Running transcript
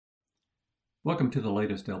Welcome to the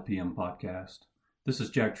latest LPM podcast. This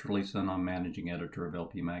is Jack Trelease, and I'm managing editor of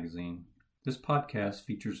LP Magazine. This podcast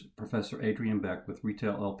features Professor Adrian Beck with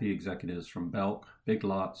retail LP executives from Belk, Big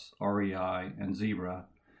Lots, REI, and Zebra,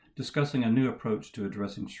 discussing a new approach to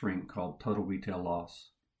addressing shrink called total retail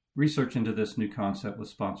loss. Research into this new concept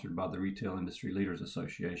was sponsored by the Retail Industry Leaders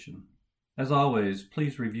Association. As always,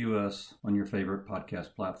 please review us on your favorite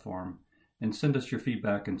podcast platform and send us your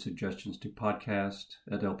feedback and suggestions to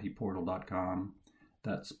podcast@lpportal.com.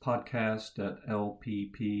 That's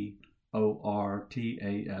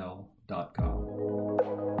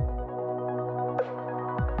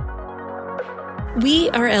podcast@lpportal.com. We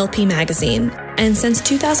are LP Magazine, and since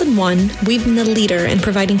 2001, we've been the leader in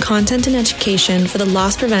providing content and education for the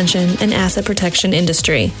loss prevention and asset protection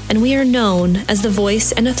industry, and we are known as the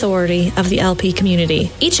voice and authority of the LP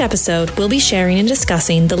community. Each episode, we'll be sharing and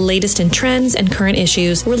discussing the latest in trends and current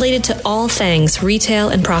issues related to all things retail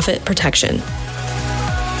and profit protection.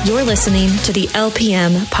 You're listening to the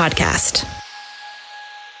LPM podcast.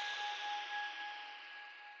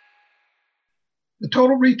 The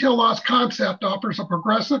total retail loss concept offers a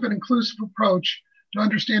progressive and inclusive approach to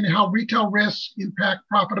understanding how retail risks impact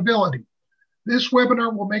profitability. This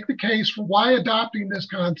webinar will make the case for why adopting this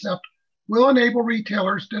concept will enable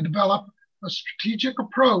retailers to develop a strategic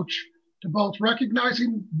approach to both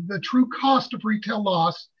recognizing the true cost of retail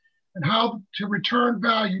loss and how to return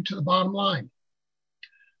value to the bottom line.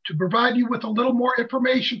 To provide you with a little more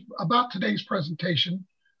information about today's presentation,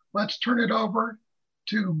 let's turn it over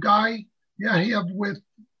to Guy Yahiev with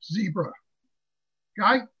Zebra.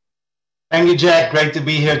 Guy? Thank you, Jack. Great to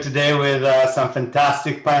be here today with some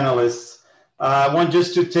fantastic panelists. I want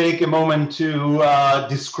just to take a moment to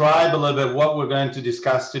describe a little bit what we're going to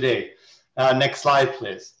discuss today. Next slide,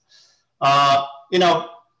 please.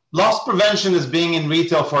 Loss prevention is being in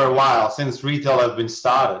retail for a while, since retail has been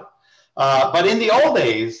started. But in the old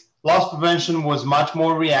days, loss prevention was much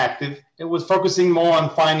more reactive. It was focusing more on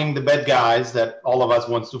finding the bad guys that all of us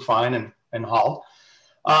wants to find and halt.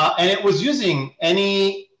 And it was using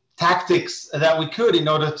any tactics that we could in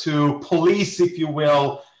order to police, if you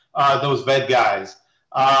will, those bad guys,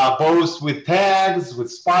 both with tags, with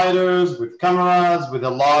spiders, with cameras, with a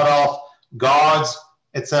lot of guards,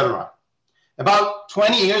 etc. About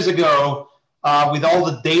 20 years ago, with all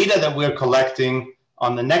the data that we're collecting,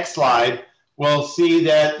 on the next slide, we'll see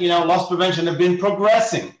that loss prevention have been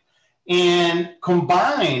progressing and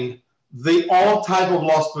combined the all type of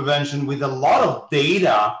loss prevention with a lot of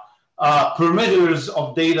data, parameters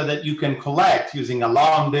of data that you can collect using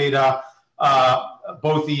alarm data,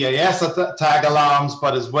 both EAS tag alarms,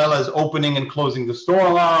 but as well as opening and closing the store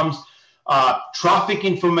alarms, traffic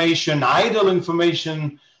information, idle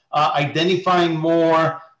information, identifying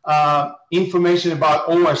more information about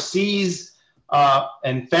ORCs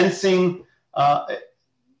and fencing.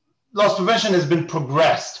 Loss prevention has been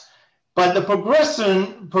progressed. But the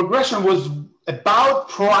progression was about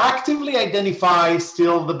proactively identify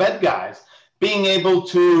still the bad guys, being able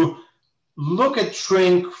to look at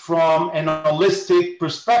shrink from an holistic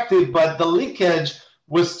perspective, but the leakage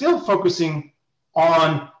was still focusing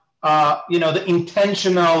on the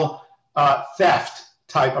intentional theft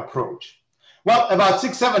type approach. Well, about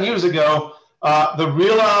 6-7 years ago, the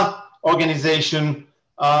RILA organization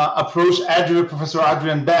approached Professor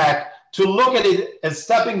Adrian Beck to look at it as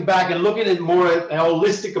stepping back and look at it more as a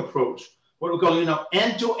holistic approach, what we call,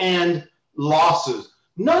 end-to-end losses,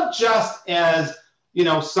 not just as,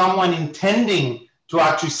 someone intending to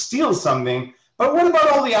actually steal something, but what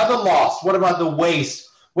about all the other loss? What about the waste?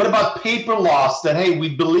 What about paper loss that, hey, we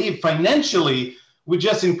believe financially we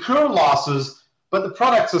just incur losses, but the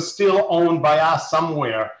products are still owned by us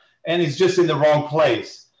somewhere and it's just in the wrong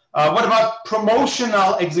place? What about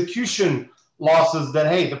promotional execution losses that,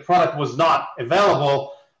 hey, the product was not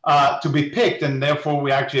available to be picked, and therefore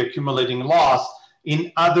we're actually accumulating loss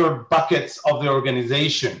in other buckets of the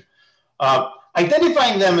organization.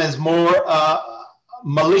 Identifying them as more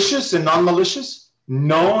malicious and non-malicious,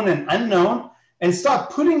 known and unknown, and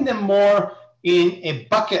start putting them more in a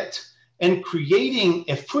bucket and creating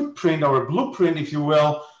a footprint or a blueprint, if you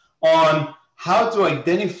will, on how to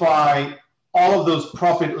identify all of those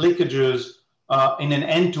profit leakages in an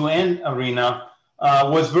end-to-end arena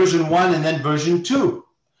was version 1 and then version 2.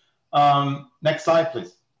 Next slide,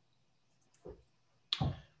 please.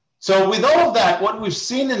 So with all of that, what we've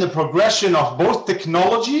seen in the progression of both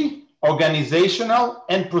technology, organizational,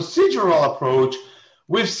 and procedural approach,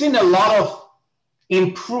 we've seen a lot of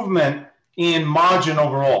improvement in margin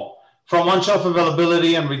overall, from on-shelf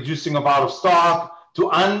availability and reducing of out of stock to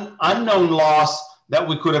unknown loss that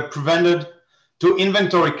we could have prevented, to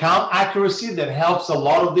inventory count accuracy that helps a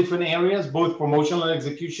lot of different areas, both promotional and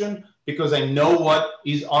execution, because I know what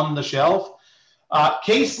is on the shelf.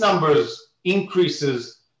 Case numbers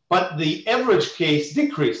increases, but the average case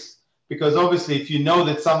decrease, because obviously if you know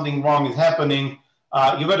that something wrong is happening,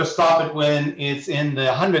 you better stop it when it's in the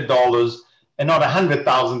 $100 and not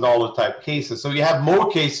 $100,000 type cases. So you have more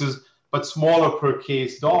cases, but smaller per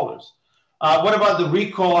case dollars. What about the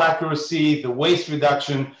recall accuracy, the waste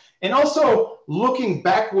reduction, and also looking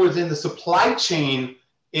backwards in the supply chain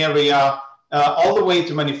area, all the way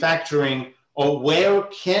to manufacturing, or where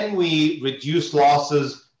can we reduce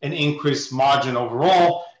losses and increase margin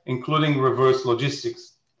overall, including reverse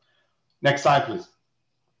logistics. Next slide, please.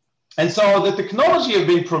 And so the technology has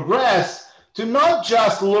been progressed to not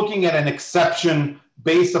just looking at an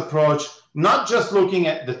exception-based approach, not just looking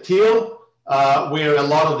at the till, where a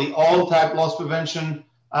lot of the all-type loss prevention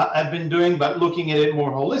have been doing, but looking at it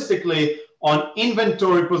more holistically on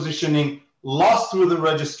inventory positioning, loss through the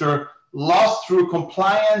register, loss through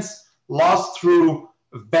compliance, loss through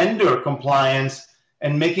vendor compliance,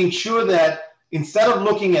 and making sure that instead of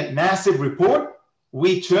looking at massive report,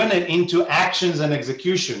 we turn it into actions and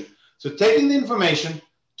execution. So taking the information,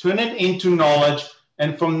 turn it into knowledge,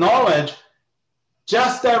 and from knowledge,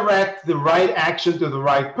 just direct the right action to the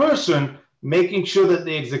right person, making sure that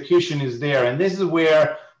the execution is there. And this is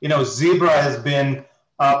where, Zebra has been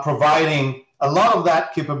providing a lot of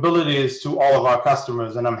that capabilities to all of our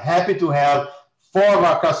customers. And I'm happy to have 4 of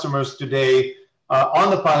our customers today on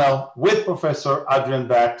the panel with Professor Adrian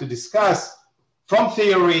Beck to discuss from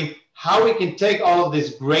theory how we can take all of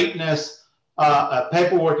this greatness,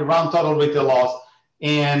 paperwork around total retail loss,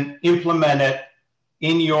 and implement it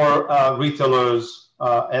in your retailers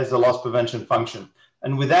as a loss prevention function.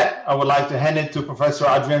 And with that, I would like to hand it to Professor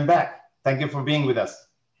Adrian Beck. Thank you for being with us.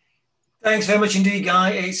 Thanks very much indeed,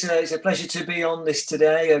 Guy. It's a pleasure to be on this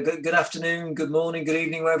today. Good afternoon, good morning, good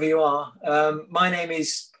evening, wherever you are. My name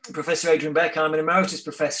is Professor Adrian Beck. I'm an emeritus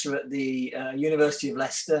professor at the University of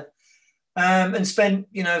Leicester, and spent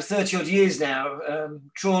 30 odd years now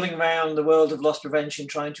trawling around the world of loss prevention,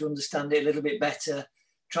 trying to understand it a little bit better,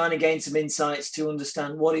 trying to gain some insights to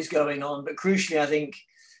understand what is going on. But crucially, I think,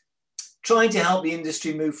 trying to help the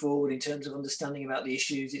industry move forward in terms of understanding about the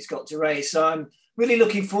issues it's got to raise. So I'm really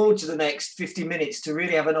looking forward to the next 50 minutes to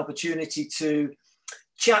really have an opportunity to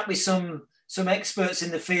chat with some experts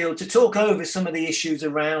in the field to talk over some of the issues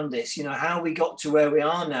around this, how we got to where we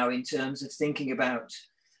are now in terms of thinking about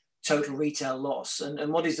total retail loss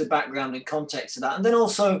and what is the background and context of that. And then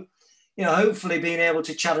also, hopefully being able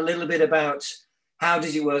to chat a little bit about how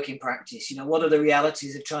does it work in practice? What are the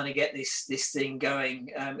realities of trying to get this thing going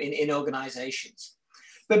in organizations?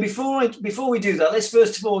 But before we do that, let's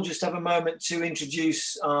first of all just have a moment to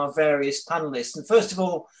introduce our various panelists. And first of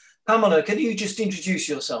all, Pamela, can you just introduce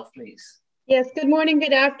yourself, please? Yes, good morning,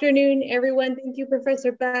 good afternoon, everyone. Thank you,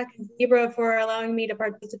 Professor Beck and Zebra, for allowing me to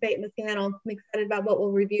participate in this panel. I'm excited about what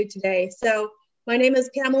we'll review today. So my name is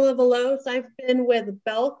Pamela Velos. I've been with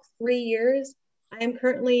Belk 3 years. I am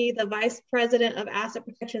currently the Vice President of Asset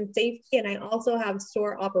Protection Safety, and I also have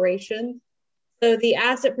store operations. So the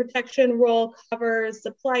asset protection role covers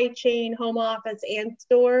supply chain, home office, and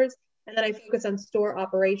stores, and then I focus on store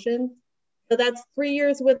operations. So that's 3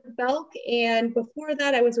 years with Belk, and before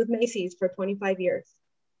that, I was with Macy's for 25 years.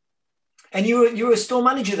 And you were a store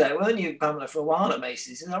manager there, weren't you, Pamela, for a while at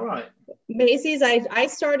Macy's? Is that right? Macy's, I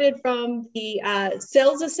started from the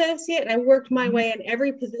sales associate, and I worked my way in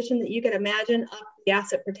every position that you could imagine up the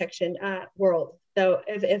asset protection world. So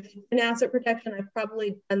if in asset protection, I've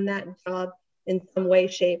probably done that job in some way,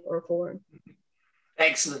 shape, or form.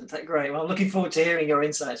 Excellent. Great. Well, I'm looking forward to hearing your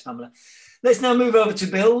insights, Pamela. Let's now move over to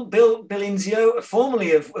Bill Inzio,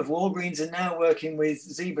 formerly of Walgreens and now working with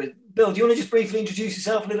Zebra. Bill, do you want to just briefly introduce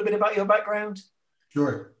yourself, a little bit about your background?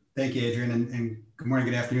 Sure. Thank you, Adrian, and good morning,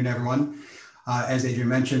 good afternoon, everyone. As Adrian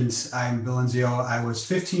mentioned, I'm Bill Inzio. I was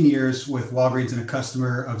 15 years with Walgreens and a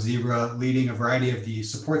customer of Zebra, leading a variety of the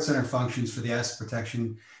support center functions for the asset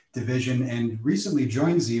protection division, and recently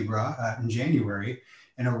joined Zebra in January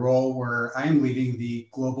in a role where I am leading the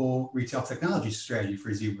global retail technology strategy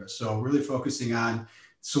for Zebra. So really focusing on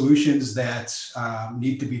solutions that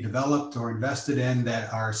need to be developed or invested in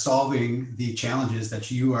that are solving the challenges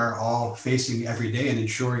that you are all facing every day and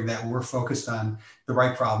ensuring that we're focused on the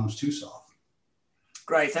right problems to solve.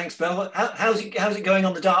 Great, thanks, Bill. How's it going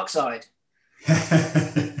on the dark side?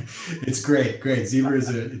 It's great. Zebra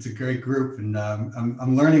it's a great group, and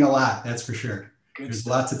I'm learning a lot. That's for sure. There's a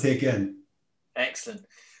lot to take in. Excellent.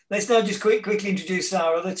 Let's now just quickly introduce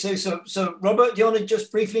our other two. So Robert, do you want to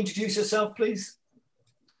just briefly introduce yourself, please?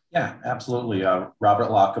 Yeah, absolutely. Robert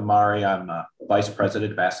Lacamari, I'm Vice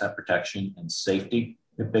President of Asset Protection and Safety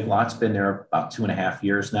at Big Lots. Been there about 2.5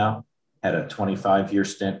 years now. Had a 25-year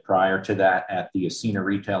stint prior to that at the Ascena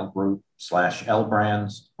Retail Group / L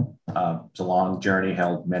Brands. It's a long journey,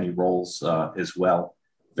 held many roles as well,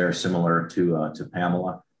 very similar to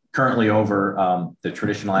Pamela. Currently over the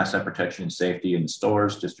traditional asset protection and safety in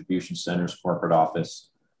stores, distribution centers, corporate office.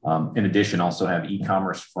 In addition, also have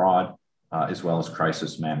e-commerce fraud, as well as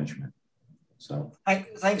crisis management. So,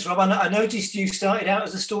 thanks, Rob. I noticed you started out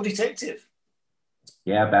as a store detective.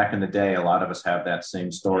 Yeah, back in the day, a lot of us have that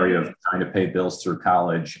same story of trying to pay bills through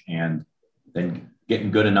college and then getting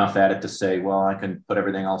good enough at it to say, well, I can put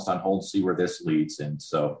everything else on hold, see where this leads. And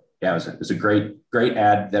so, yeah, it was a great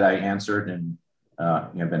ad that I answered, and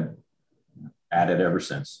I've been at it ever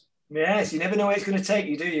since. Yes, you never know where it's going to take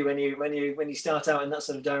you, do you? When you start out in that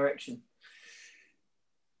sort of direction.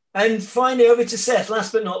 And finally, over to Seth.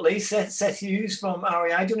 Last but not least, Seth Hughes from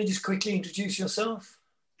REI. Do you want to just quickly introduce yourself?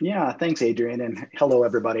 Yeah, thanks, Adrian, and hello,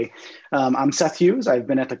 everybody. I'm Seth Hughes. I've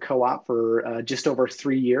been at the co-op for just over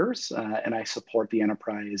 3 years, and I support the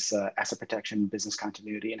enterprise asset protection, business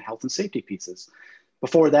continuity, and health and safety pieces.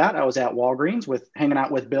 Before that, I was at Walgreens hanging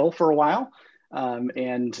out with Bill for a while,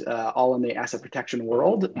 and all in the asset protection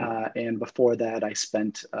world. And before that, I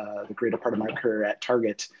spent the greater part of my career at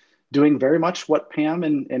Target, doing very much what Pam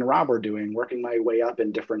and Rob were doing, working my way up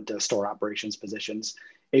in different store operations positions,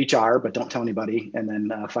 HR, but don't tell anybody, and then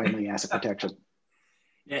finally asset protection.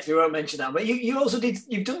 Yes, we won't mention that. But you also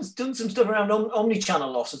you've done some stuff around omni-channel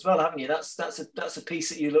loss as well, haven't you? That's a piece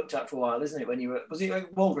that you looked at for a while, isn't it? When you were, was it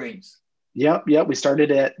at Walgreens? Yep. We started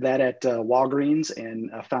at Walgreens and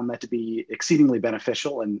found that to be exceedingly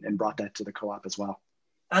beneficial, and brought that to the co-op as well.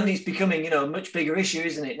 And it's becoming, a much bigger issue,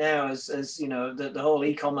 isn't it now? As the whole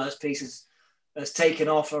e-commerce piece has taken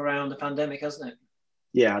off around the pandemic, hasn't it?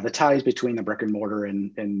 Yeah, the ties between the brick and mortar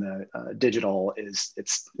and the digital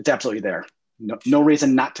it's absolutely there. No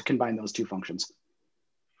reason not to combine those two functions.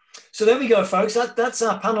 So there we go, folks. That's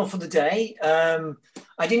our panel for the day.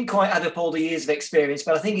 I didn't quite add up all the years of experience,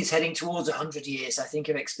 but I think it's heading towards 100 years, I think,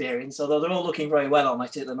 of experience, although they're all looking very well on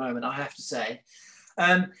it at the moment, I have to say.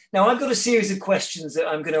 Now, I've got a series of questions that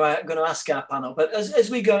I'm going to ask our panel, but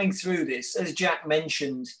as we're going through this, as Jack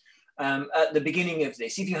mentioned at the beginning of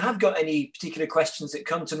this, if you have got any particular questions that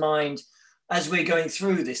come to mind as we're going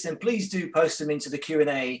through this, then please do post them into the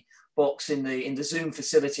Q&A box in the Zoom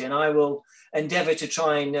facility, and I will endeavour to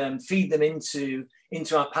try and feed them into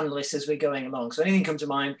our panelists as we're going along. So anything come to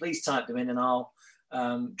mind, please type them in, and I'll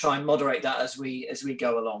try and moderate that as we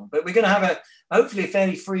go along. But we're going to have hopefully a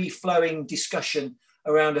fairly free-flowing discussion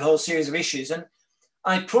around a whole series of issues. And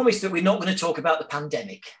I promise that we're not going to talk about the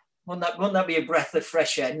pandemic. Wouldn't that be a breath of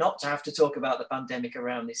fresh air not to have to talk about the pandemic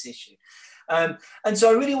around this issue? And so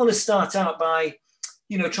I really want to start out by,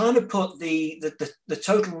 trying to put the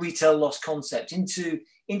total retail loss concept into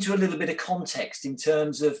a little bit of context in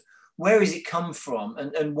terms of where has it come from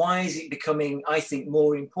and why is it becoming, I think,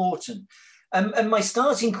 more important. And my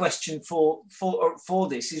starting question for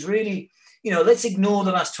this is really, let's ignore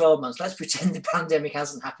the last 12 months. Let's pretend the pandemic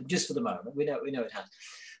hasn't happened just for the moment. We know it has.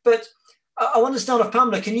 But I want to start off,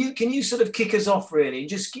 Pamela. Can you sort of kick us off really, and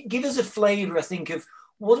just give us a flavour, I think, of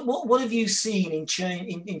what have you seen in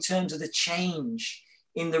terms of the change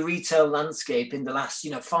in the retail landscape in the last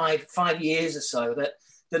 5 years or so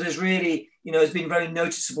that has really has been very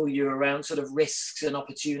noticeable around sort of risks and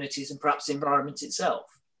opportunities and perhaps the environment itself.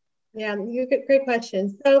 Yeah, you get great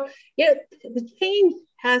questions. So the change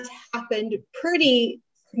has happened pretty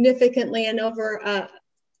significantly, and over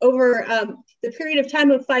the period of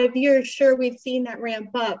time of 5 years, sure, we've seen that ramp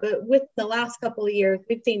up, but with the last couple of years,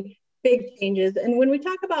 we've seen big changes. And when we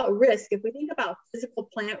talk about risk, if we think about physical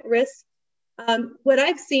plant risk, what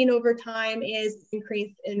I've seen over time is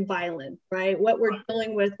increase in violence, right? What we're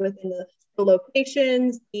dealing with within the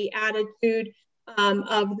locations, the attitude of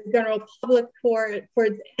the general public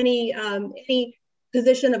towards any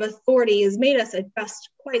position of authority has made us adjust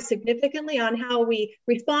quite significantly on how we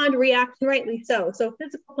respond, react, and rightly so. So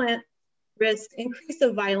physical plant risk, increase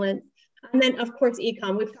of violence, and then of course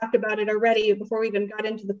e-com. We've talked about it already before we even got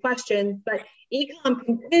into the questions, but e-com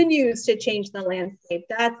continues to change the landscape.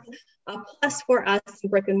 That's a plus for us in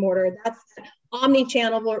brick and mortar. That's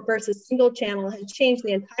omni-channel versus single channel has changed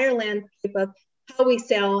the entire landscape of how we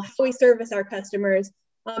sell, how we service our customers,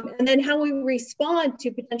 and then how we respond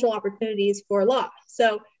to potential opportunities for loss.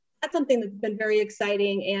 So that's something that's been very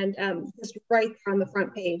exciting and just right there on the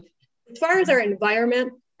front page. As far as our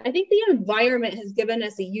environment, I think the environment has given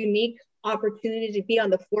us a unique opportunity to be on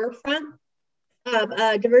the forefront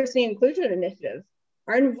of diversity and inclusion initiatives.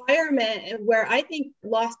 our environment, and where I think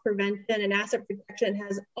loss prevention and asset protection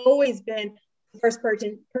has always been the first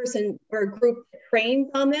person or group that trains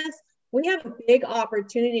on this, we have a big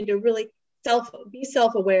opportunity to really be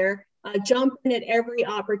self-aware, jump in at every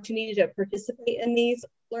opportunity to participate in these,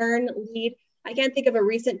 learn, lead. I can't think of a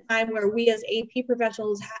recent time where we as AP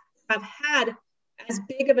professionals have had as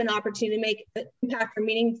big of an opportunity to make an impact or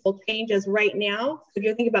meaningful changes right now. So if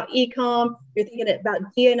you're thinking about e-com, you're thinking about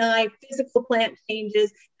D&I, physical plant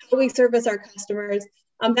changes, how we service our customers,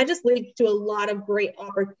 that just leads to a lot of great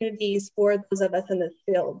opportunities for those of us in this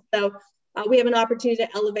field. So we have an opportunity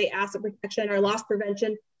to elevate asset protection, our loss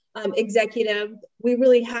prevention executive. We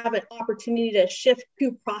really have an opportunity to shift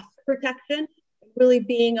to profit protection, really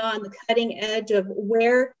being on the cutting edge of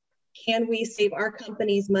where can we save our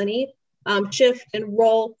company's money, shift and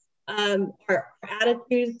roll our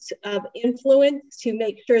attitudes of influence to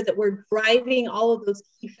make sure that we're driving all of those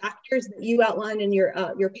key factors that you outline in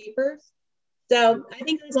your papers. So I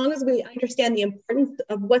think as long as we understand the importance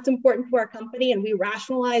of what's important to our company and we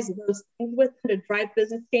rationalize those things with them to drive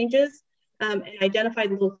business changes and identify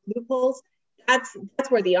those loopholes, that's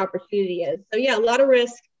where the opportunity is. So yeah, a lot of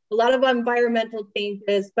risk, a lot of environmental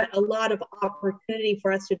changes, but a lot of opportunity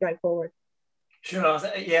for us to drive forward. Sure.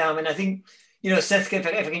 Yeah. I mean, I think, Seth, if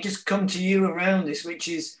I can just come to you around this, which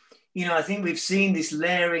is, I think we've seen this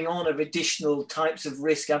layering on of additional types of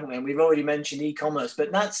risk, haven't we? And we've already mentioned e-commerce,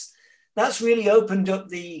 but that's really opened up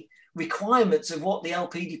the requirements of what the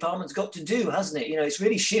LP department's got to do, hasn't it? It's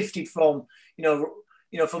really shifted from,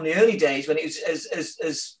 from the early days when it was,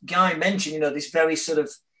 as Guy mentioned, this very sort of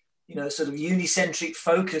unicentric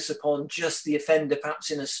focus upon just the offender perhaps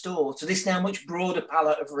in a store to this now much broader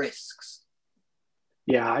palette of risks.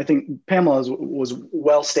 Yeah, I think Pamela was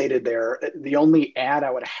well stated there. The only add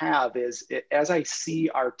I would have is as I see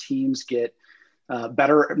our teams get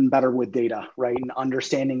better and better with data, right, and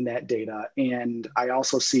understanding that data, and I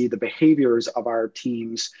also see the behaviors of our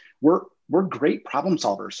teams, we're great problem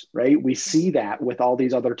solvers, right? We see that with all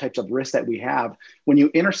these other types of risks that we have. When you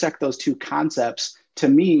intersect those two concepts, to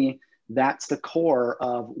me, that's the core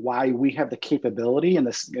of why we have the capability and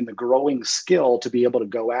the growing skill to be able to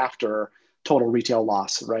go after total retail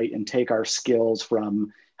loss, right? And take our skills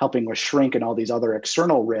from helping with shrink and all these other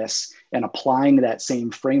external risks and applying that same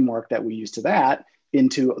framework that we use to that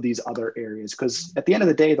into these other areas. Because at the end of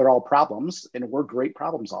the day, they're all problems and we're great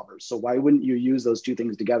problem solvers. So why wouldn't you use those two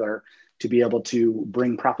things together to be able to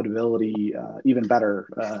bring profitability even better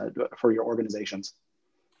for your organizations?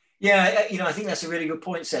 Yeah, I think that's a really good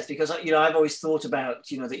point, Seth, because, I've always thought about,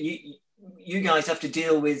 that you guys have to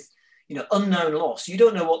deal with, unknown loss. You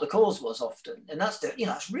don't know what the cause was often. And that's,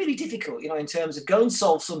 that's really difficult, in terms of go and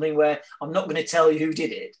solve something where I'm not going to tell you who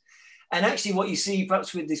did it. And actually what you see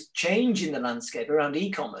perhaps with this change in the landscape around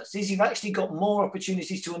e-commerce is you've actually got more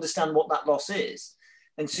opportunities to understand what that loss is.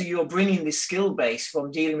 And so you're bringing this skill base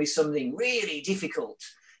from dealing with something really difficult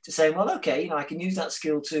to say, well, okay, I can use that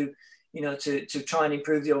skill to try and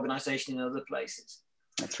improve the organization in other places.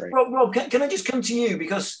 That's right. Rob, can I just come to you?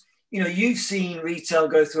 Because, you've seen retail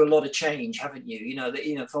go through a lot of change, haven't you?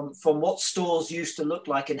 From what stores used to look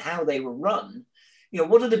like and how they were run,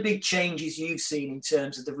 what are the big changes you've seen in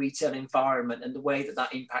terms of the retail environment and the way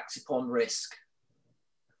that impacts upon risk?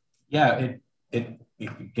 Yeah, again,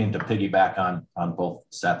 to piggyback on both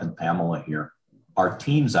Seth and Pamela here, our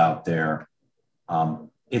teams out there,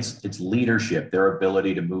 it's leadership, their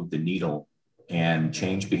ability to move the needle and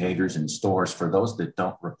change behaviors in stores for those that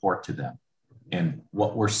don't report to them. And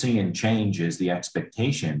what we're seeing change is the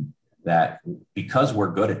expectation that because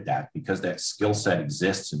we're good at that, because that skill set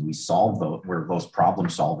exists and we solve we're those problem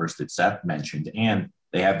solvers that Seth mentioned, and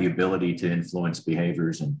they have the ability to influence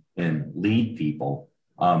behaviors and lead people,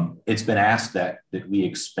 it's been asked that we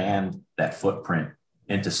expand that footprint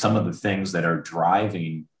into some of the things that are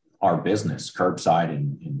driving our business, curbside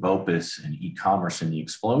and BOPIS and e-commerce and the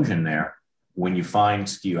explosion there. When you find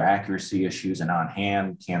SKU accuracy issues and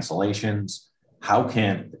on-hand cancellations, how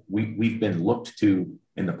can we've been looked to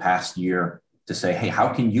in the past year to say, hey, how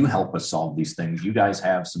can you help us solve these things? You guys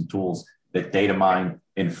have some tools that data mine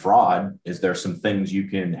and fraud. Is there some things you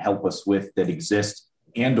can help us with that exist?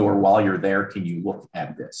 And or while you're there, can you look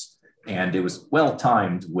at this? And it was well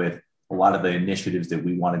timed with a lot of the initiatives that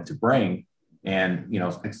we wanted to bring. And,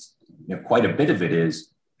 it's quite a bit of it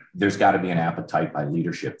is there's got to be an appetite by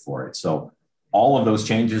leadership for it. So all of those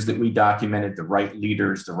changes that we documented, the right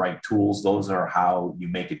leaders, the right tools, those are how you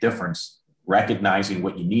make a difference, recognizing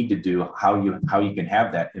what you need to do, how you can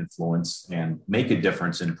have that influence and make a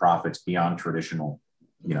difference in profits beyond traditional,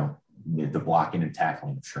 the blocking and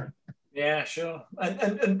tackling of shrink. Yeah, sure.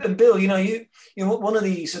 And Bill, you one of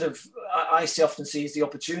the sort of I often see as the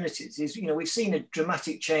opportunities is, we've seen a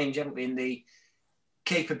dramatic change, haven't we, in the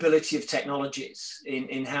capability of technologies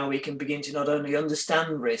in how we can begin to not only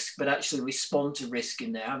understand risk, but actually respond to risk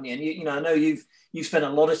in there, haven't you? And, I know you've spent a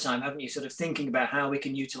lot of time, haven't you, sort of thinking about how we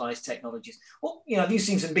can utilize technologies. Well, have you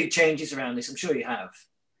seen some big changes around this? I'm sure you have.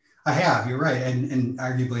 I have, you're right. And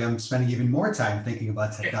arguably I'm spending even more time thinking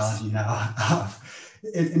about technology now.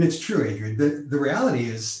 And it's true, Adrian. The reality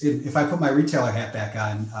is, if I put my retailer hat back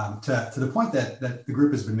on, to the point that the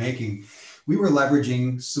group has been making, we were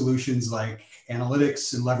leveraging solutions like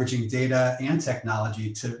analytics and leveraging data and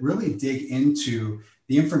technology to really dig into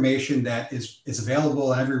the information that is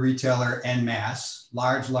available in every retailer en masse,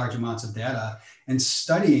 large amounts of data, and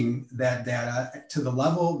studying that data to the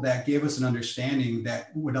level that gave us an understanding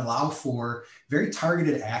that would allow for very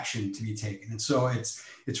targeted action to be taken. And so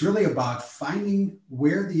it's really about finding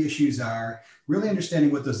where the issues are, really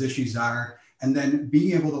understanding what those issues are, and then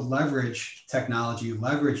being able to leverage technology,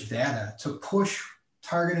 leverage data to push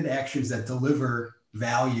targeted actions that deliver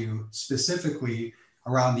value specifically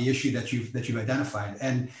around the issue that you've identified.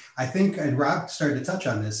 And I think, and Rob started to touch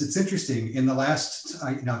on this, it's interesting in the last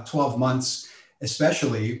 12 months,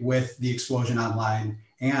 especially with the explosion online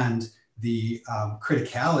and the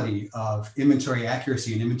criticality of inventory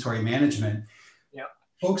accuracy and inventory management. Yeah.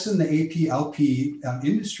 Folks in the AP/LP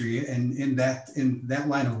industry and in that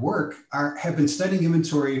line of work have been studying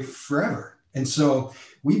inventory forever. And so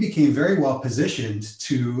we became very well positioned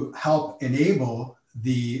to help enable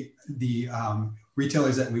the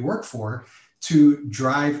retailers that we work for to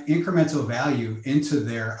drive incremental value into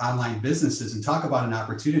their online businesses. And talk about an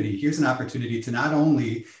opportunity. Here's an opportunity to not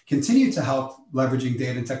only continue to help leveraging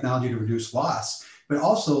data and technology to reduce loss, but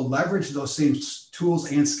also leverage those same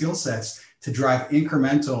tools and skill sets to drive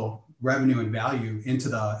incremental revenue and value into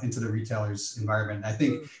the retailer's environment. I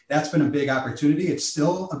think that's been a big opportunity. It's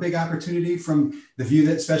still a big opportunity from the view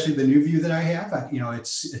that, especially the new view that I have,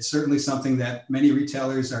 it's certainly something that many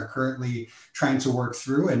retailers are currently trying to work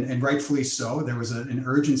through, and rightfully so. There was an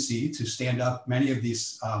urgency to stand up many of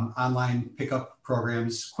these online pickup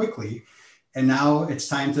programs quickly. And now it's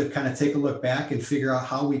time to kind of take a look back and figure out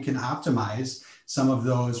how we can optimize some of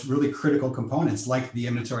those really critical components, like the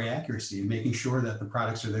inventory accuracy, and making sure that the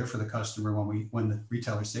products are there for the customer when the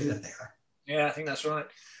retailers say that they are. Yeah, I think that's right.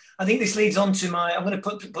 I think this leads on to I'm going to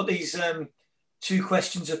put these two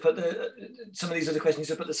questions up some of these other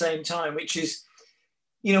questions up at the same time, which is,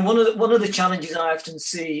 one of the challenges I often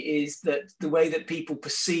see is that the way that people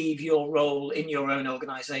perceive your role in your own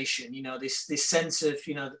organization, this sense of,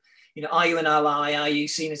 are you an ally? Are you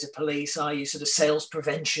seen as a police? Are you sort of sales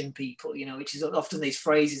prevention people? Which is often these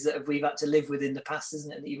phrases that we've had to live with in the past,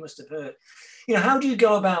 isn't it? That you must have heard. How do you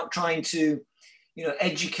go about trying to,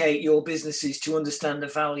 educate your businesses to understand the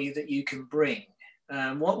value that you can bring?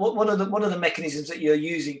 What are the mechanisms that you're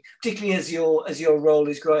using, particularly as your role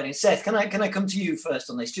is growing? And Seth, can I come to you first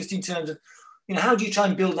on this, just in terms of, how do you try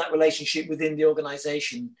and build that relationship within the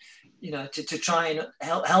organization, to try and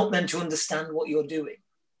help them to understand what you're doing?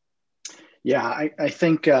 Yeah, I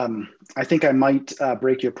think I might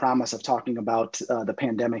break your promise of talking about the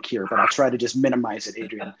pandemic here, but I'll try to just minimize it,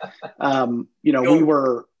 Adrian. We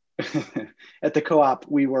were at the Co-op.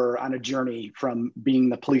 We were on a journey from being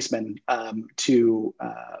the policeman to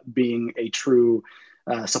being a true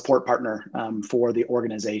support partner for the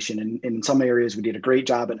organization. And in some areas we did a great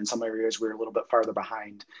job, and in some areas we were a little bit farther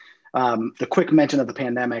behind. The quick mention of the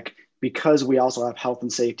pandemic, because we also have health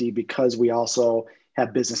and safety, because we also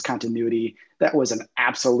have business continuity, that was an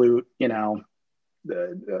absolute,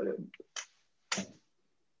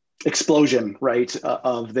 explosion, right,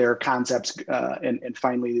 of their concepts, and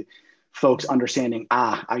finally folks understanding,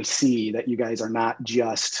 I see that you guys are not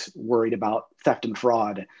just worried about theft and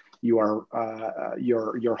fraud. You are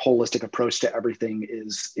your holistic approach to everything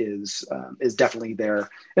is definitely there.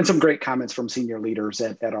 And some great comments from senior leaders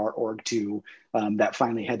at our org too, that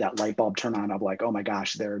finally had that light bulb turn on of like, oh my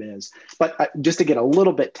gosh, there it is. But just to get a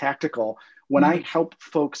little bit tactical, when I help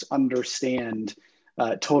folks understand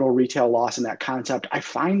total retail loss and that concept, I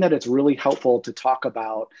find that it's really helpful to talk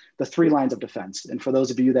about the 3 lines of defense. And for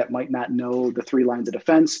those of you that might not know the 3 lines of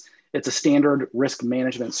defense, it's a standard risk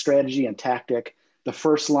management strategy and tactic. The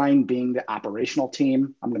first line being the operational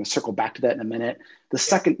team. I'm going to circle back to that in a minute. The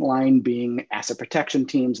second line being asset protection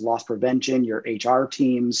teams, loss prevention, your HR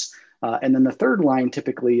teams. And then the third line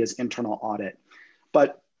typically is internal audit.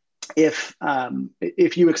 But if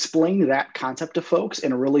you explain that concept to folks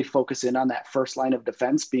and really focus in on that first line of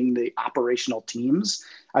defense being the operational teams,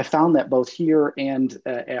 I found that both here and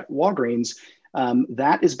at Walgreens,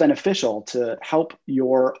 that is beneficial to help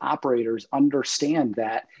your operators understand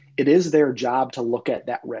that it is their job to look at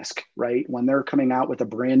that risk, right? When they're coming out with a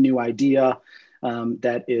brand new idea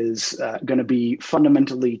that is going to be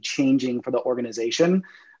fundamentally changing for the organization,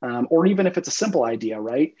 or even if it's a simple idea,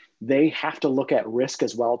 right? They have to look at risk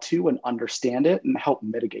as well too and understand it and help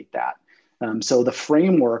mitigate that. So the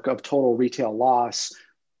framework of total retail loss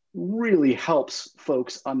really helps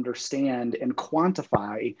folks understand and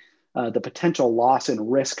quantify the potential loss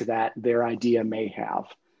and risk that their idea may have.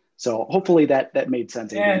 So hopefully that made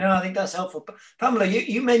sense. Yeah, no, I think that's helpful. Pamela,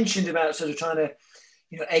 you mentioned about sort of trying to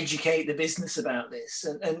educate the business about this,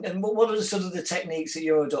 and what are sort of the techniques that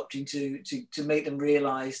you're adopting to make them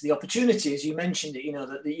realize the opportunity, as you mentioned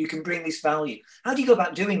it, that you can bring this value? How do you go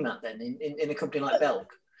about doing that then in a company like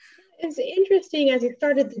Belk? It's interesting. As you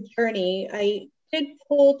started the journey, I did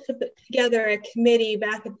pull together a committee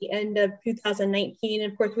back at the end of 2019.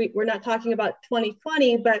 And of course, we're not talking about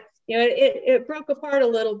 2020, but it broke apart a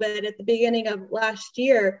little bit at the beginning of last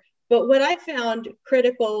year. But what I found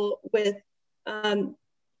critical with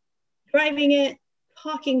driving it,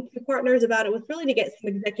 talking to partners about it, was really to get some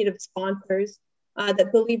executive sponsors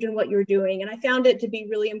that believed in what you're doing. And I found it to be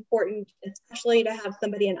really important, especially to have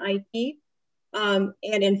somebody in IT and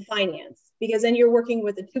in finance, because then you're working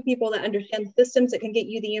with the two people that understand systems that can get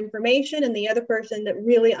you the information, and the other person that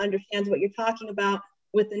really understands what you're talking about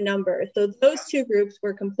with the numbers. So those two groups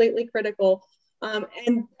were completely critical.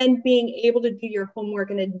 And then being able to do your homework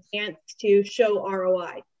in advance to show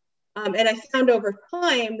ROI. And I found over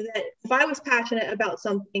time that if I was passionate about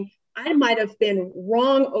something, I might have been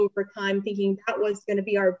wrong over time, thinking that was going to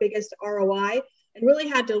be our biggest ROI, and really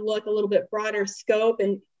had to look a little bit broader scope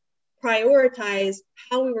and prioritize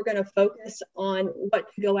how we were going to focus on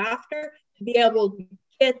what to go after to be able to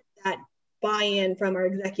get that buy-in from our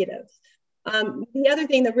executives. The other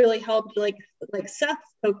thing that really helped, like Seth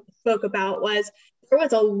spoke about, was there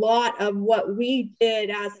was a lot of what we did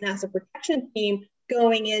as an asset protection team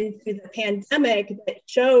going into the pandemic that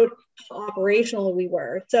showed how operational we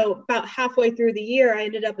were. So about halfway through the year, I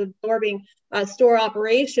ended up absorbing store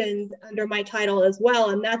operations under my title as well.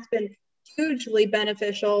 And that's been hugely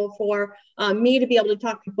beneficial for me to be able to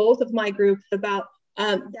talk to both of my groups about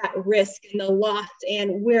that risk and the loss,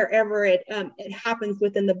 and wherever it happens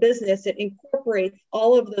within the business, it incorporates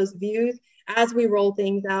all of those views as we roll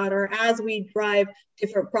things out or as we drive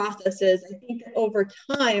different processes. I think that over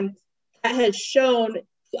time, that has shown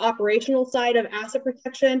the operational side of asset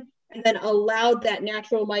protection and then allowed that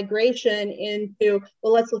natural migration into,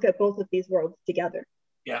 well, let's look at both of these worlds together.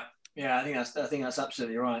 Yeah, I think that's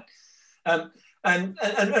absolutely right. And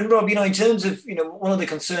Rob, in terms of, one of the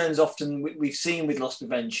concerns often we've seen with loss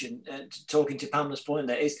prevention, talking to Pamela's point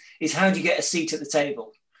there, is how do you get a seat at the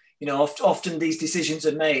table? Often these decisions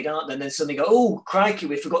are made, aren't they? And then suddenly go, oh, crikey,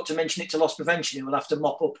 we forgot to mention it to loss prevention, and we'll have to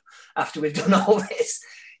mop up after we've done all this.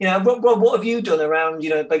 Rob, what have you done around,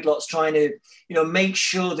 Big Lots, trying to, make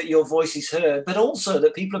sure that your voice is heard, but also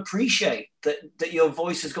that people appreciate that your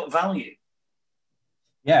voice has got value?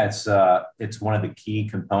 Yeah, it's one of the key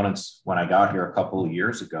components when I got here a couple of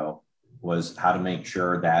years ago, was how to make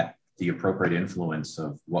sure that the appropriate influence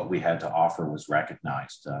of what we had to offer was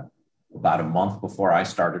recognized. About a month before I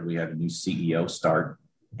started, we had a new CEO start,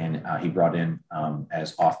 and he brought in,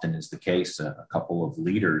 as often is the case, a couple of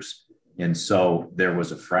leaders. And so there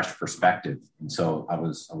was a fresh perspective. And so I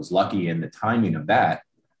was lucky in the timing of that,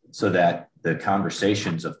 so that the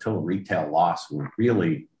conversations of total retail loss were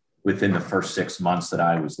really, within the first 6 months that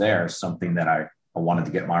I was there, something that I wanted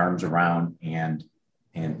to get my arms around and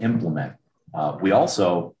implement. We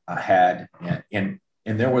also had, and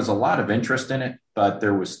there was a lot of interest in it, but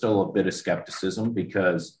there was still a bit of skepticism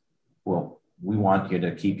because, well, we want you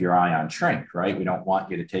to keep your eye on shrink, right? We don't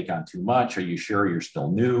want you to take on too much. Are you sure you're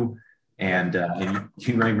still new? And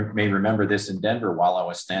you may remember this in Denver while I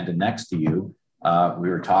was standing next to you. We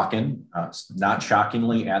were talking, not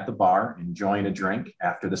shockingly, at the bar, enjoying a drink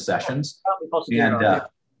after the sessions.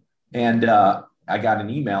 And I got an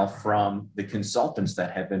email from the consultants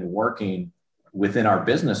that had been working within our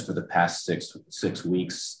business for the past six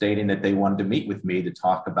weeks, stating that they wanted to meet with me to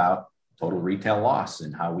talk about total retail loss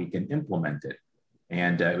and how we can implement it.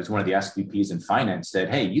 And it was one of the SVPs in finance said,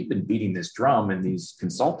 hey, you've been beating this drum and these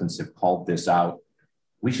consultants have called this out.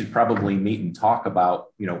 We should probably meet and talk about,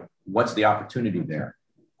 what's the opportunity there?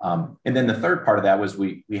 And then the third part of that was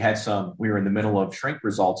we were in the middle of shrink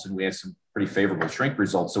results, and we had some pretty favorable shrink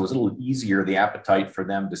results. So it was a little easier, the appetite for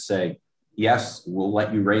them to say, yes, we'll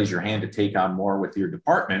let you raise your hand to take on more with your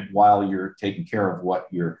department while you're taking care of what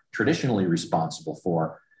you're traditionally responsible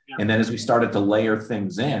for. Yeah. And then as we started to layer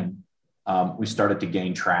things in, we started to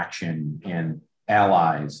gain traction and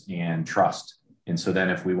allies and trust. And so then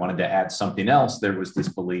if we wanted to add something else, there was this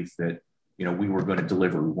belief that, we were going to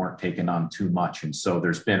deliver, we weren't taking on too much. And so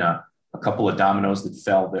there's been a couple of dominoes that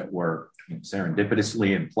fell that were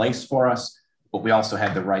serendipitously in place for us, but we also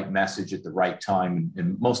had the right message at the right time.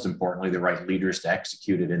 And most importantly, the right leaders to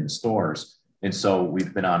execute it in the stores. And so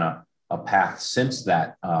we've been on a path since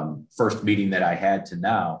that first meeting that I had to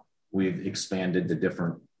now. We've expanded the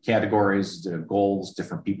different categories, the goals,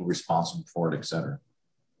 different people responsible for it, et cetera.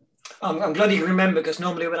 I'm glad you can remember, because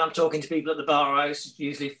normally when I'm talking to people at the bar, I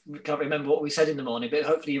usually can't remember what we said in the morning, but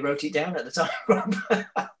hopefully you wrote it down at the time.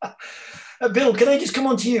 Bill, can I just come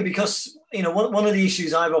on to you? Because, one of the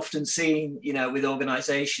issues I've often seen, with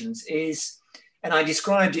organizations is, and I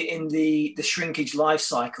described it in the shrinkage life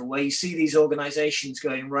cycle, where you see these organizations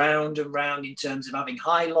going round and round in terms of having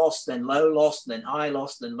high loss, then low loss, then high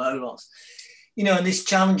loss, then low loss. And this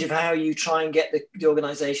challenge of how you try and get the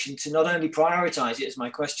organization to not only prioritize it, as my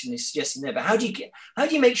question is suggesting there, but how do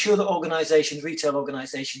you make sure that organizations, retail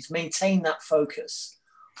organizations, maintain that focus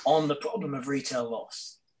on the problem of retail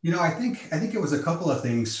loss? I think it was a couple of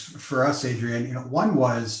things for us, Adrian. One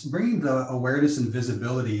was bringing the awareness and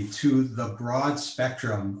visibility to the broad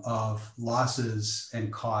spectrum of losses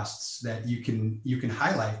and costs that you can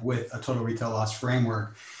highlight with a total retail loss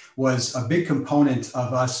framework was a big component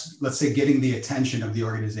of us, let's say, getting the attention of the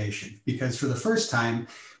organization. Because for the first time,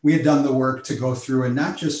 we had done the work to go through and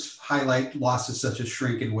not just highlight losses such as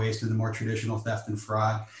shrink and waste and the more traditional theft and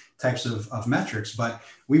fraud types of metrics, but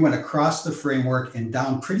we went across the framework and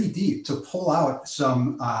down pretty deep to pull out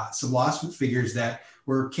some loss figures that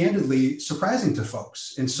were candidly surprising to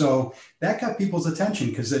folks. And so that got people's attention,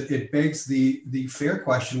 because it begs the fair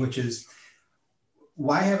question, which is,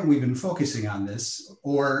 why haven't we been focusing on this?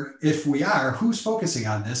 Or if we are, who's focusing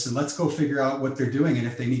on this? And let's go figure out what they're doing and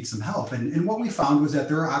if they need some help. And what we found was that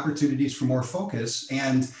there are opportunities for more focus.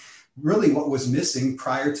 And really what was missing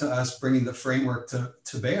prior to us bringing the framework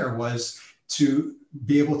to bear was to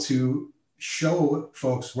be able to show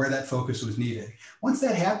folks where that focus was needed. Once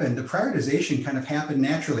that happened, the prioritization kind of happened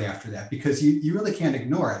naturally after that, because you really can't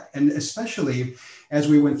ignore it. And especially as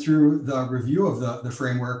we went through the review of the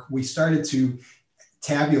framework, we started to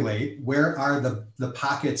tabulate where are the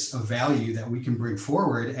pockets of value that we can bring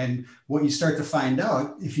forward. And what you start to find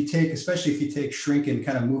out, especially if you take shrink and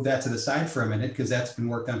kind of move that to the side for a minute, because that's been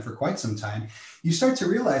worked on for quite some time, you start to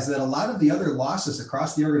realize that a lot of the other losses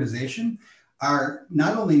across the organization are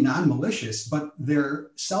not only non-malicious, but they're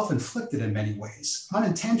self-inflicted in many ways,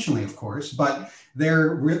 unintentionally, of course, but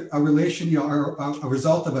they're a relation, or a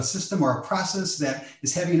result of a system or a process that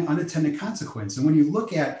is having an unintended consequence. And when you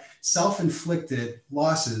look at self-inflicted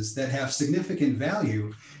losses that have significant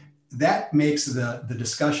value, that makes the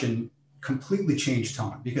discussion completely change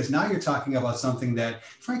tone, because now you're talking about something that,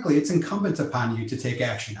 frankly, it's incumbent upon you to take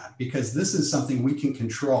action on, because this is something we can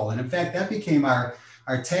control. And in fact, that became our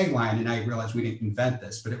tagline, and I realized we didn't invent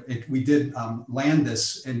this, but we did land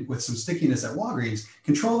this with some stickiness at Walgreens.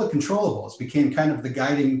 Control the controllables became kind of the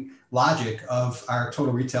guiding logic of our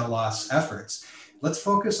total retail loss efforts. Let's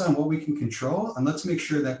focus on what we can control, and let's make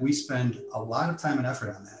sure that we spend a lot of time and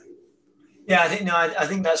effort on that. Yeah, I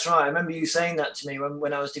think that's right. I remember you saying that to me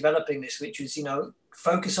when I was developing this, which was,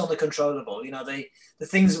 focus on the controllable. The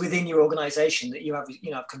things within your organization that you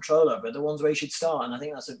have control over are the ones where you should start. And I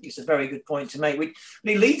think it's a very good point to make. But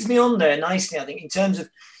it leads me on there nicely, I think, in terms of,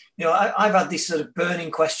 I've had this sort of burning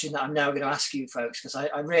question that I'm now going to ask you folks, because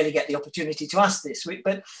I rarely get the opportunity to ask this.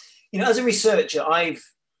 But, as a researcher, I've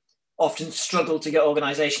often struggled to get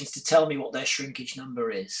organizations to tell me what their shrinkage number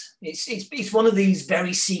is. It's one of these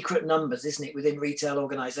very secret numbers, isn't it, within retail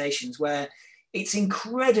organizations, where it's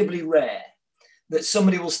incredibly rare that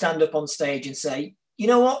somebody will stand up on stage and say, you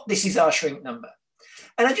know what, this is our shrink number.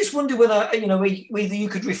 And I just wonder whether, whether you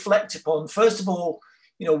could reflect upon, first of all,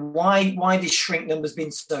 why this shrink number has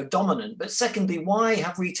been so dominant, but secondly, why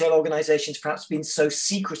have retail organizations perhaps been so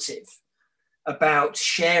secretive about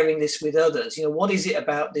sharing this with others? What is it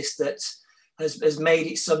about this that has made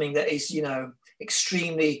it something that is,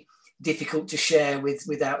 extremely difficult to share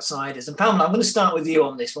with outsiders? And Pamela, I'm going to start with you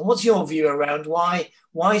on this one. What's your view around why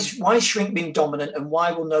shrink been dominant, and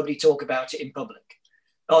why will nobody talk about it in public,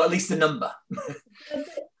 or at least the number?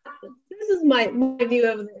 This is my view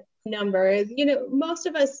of the number. Is most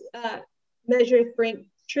of us measure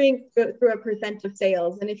shrink through a percent of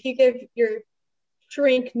sales, and if you give your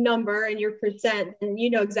shrink number and your percent, and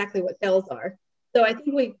exactly what sales are. So I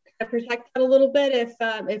think we kind of protect that a little bit if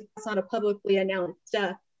it's not a publicly announced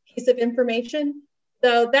piece of information.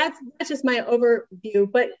 So that's just my overview.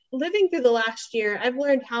 But living through the last year, I've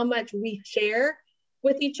learned how much we share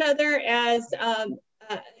with each other as an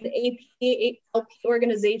LP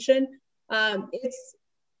organization.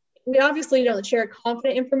 We obviously don't share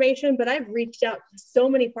confident information, but I've reached out to so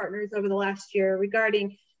many partners over the last year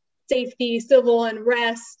regarding safety, civil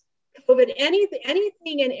unrest, COVID,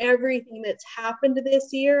 anything and everything that's happened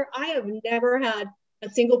this year. I have never had a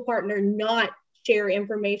single partner not share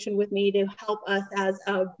information with me to help us as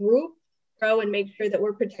a group grow and make sure that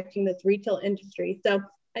we're protecting this retail industry. So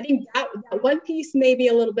I think that one piece may be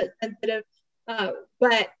a little bit sensitive,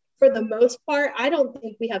 but for the most part, I don't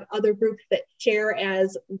think we have other groups that share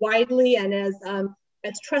as widely and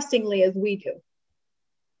as trustingly as we do.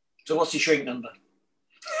 So what's your shrink number?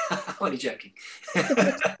 I'm only joking.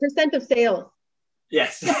 Percent of sales.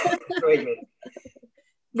 Yes, very good.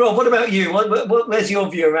 Rob, what about you? Where's your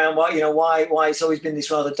view around why it's always been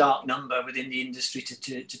this rather dark number within the industry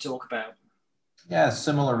to talk about? Yeah,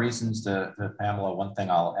 similar reasons to Pamela. One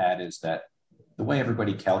thing I'll add is that the way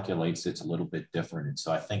everybody calculates it's a little bit different. And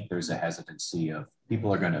so I think there's a hesitancy of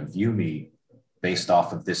people are going to view me based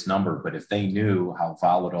off of this number. But if they knew how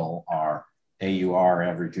volatile our AUR,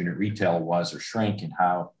 average unit retail, was or shrink, and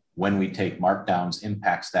how when we take markdowns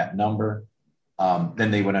impacts that number, then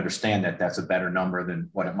they would understand that that's a better number than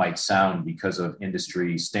what it might sound because of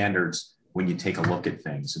industry standards when you take a look at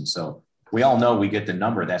things. And so we all know we get the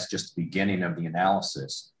number. That's just the beginning of the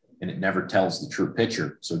analysis, and it never tells the true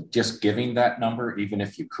picture. So just giving that number, even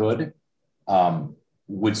if you could,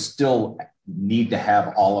 would still need to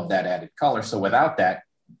have all of that added color. So without that,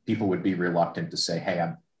 people would be reluctant to say,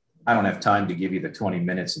 hey, I don't have time to give you the 20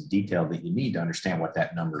 minutes of detail that you need to understand what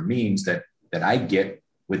that number means that I get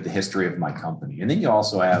with the history of my company. And then you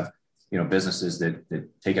also have, businesses that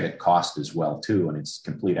take it at cost as well too. And it's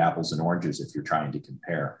complete apples and oranges if you're trying to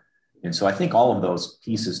compare. And so I think all of those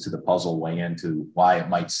pieces to the puzzle weigh into why it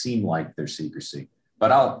might seem like there's secrecy.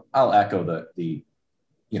 But I'll echo the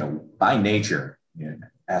by nature,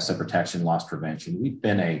 asset protection, loss prevention, we've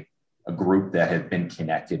been a group that have been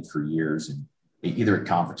connected for years, and either at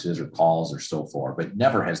conferences or calls or so forth, but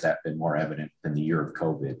never has that been more evident than the year of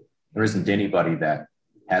COVID. There isn't anybody that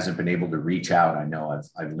hasn't been able to reach out. I know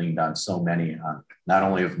I've leaned on so many, not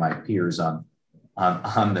only of my peers on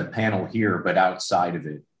the panel here, but outside of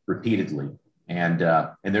it repeatedly. And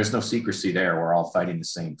there's no secrecy there. We're all fighting the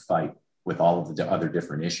same fight with all of the other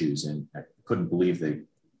different issues. And I couldn't believe the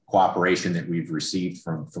cooperation that we've received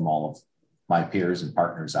from all of my peers and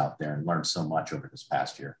partners out there, and learned so much over this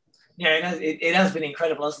past year. Yeah, it has been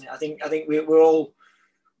incredible, hasn't it? I think we're all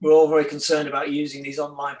very concerned about using these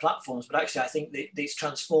online platforms, but actually I think that it's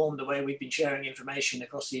transformed the way we've been sharing information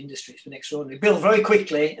across the industry. It's been extraordinary. Bill, very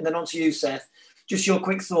quickly, and then on to you, Seth, just your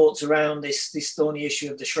quick thoughts around this thorny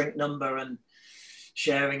issue of the shrink number and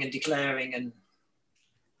sharing and declaring. And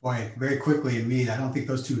boy, very quickly, and me, I don't think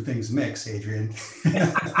those two things mix, Adrian.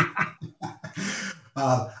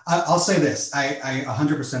 I'll say this. I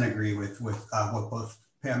 100% agree with what both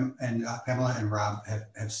Pamela and Rob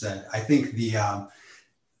have said. I think the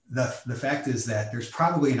fact is that there's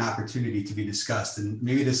probably an opportunity to be discussed, and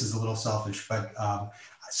maybe this is a little selfish, but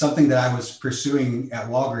something that I was pursuing at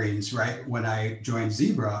Walgreens, right, when I joined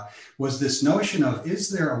Zebra, was this notion of, is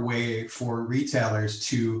there a way for retailers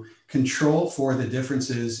to control for the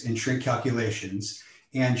differences in shrink calculations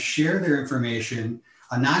and share their information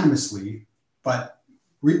anonymously, but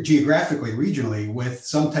geographically, regionally, with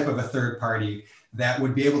some type of a third party that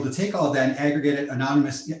would be able to take all of that and aggregate it,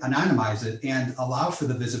 anonymize it, and allow for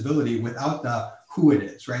the visibility without the who it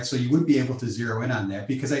is, right? So you would be able to zero in on that,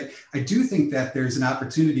 because I do think that there's an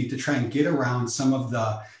opportunity to try and get around some of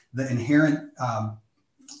the inherent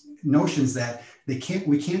notions that we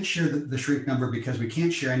can't share the shrink number because we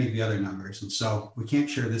can't share any of the other numbers. And so we can't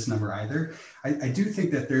share this number either. I do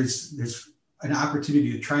think that there's an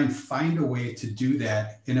opportunity to try and find a way to do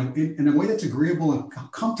that in a way that's agreeable and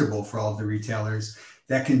comfortable for all of the retailers,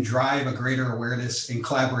 that can drive a greater awareness and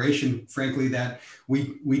collaboration, frankly, that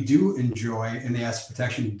we do enjoy in the asset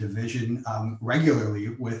protection division regularly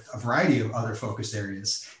with a variety of other focus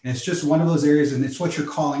areas. And it's just one of those areas, and it's what you're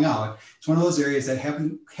calling out. It's one of those areas that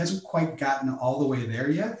hasn't quite gotten all the way there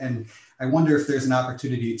yet. And I wonder if there's an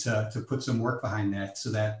opportunity to put some work behind that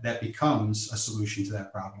so that that becomes a solution to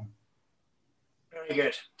that problem. Very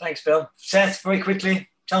good. Thanks, Bill. Seth, very quickly,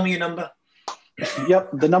 tell me your number.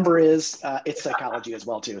 Yep, the number is, it's psychology as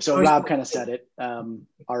well too. So Rob kind of said it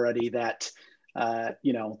already, that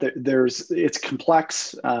it's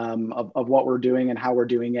complex of what we're doing and how we're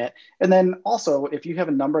doing it. And then also, if you have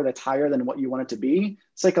a number that's higher than what you want it to be,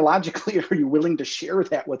 psychologically, are you willing to share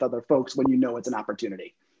that with other folks when you know it's an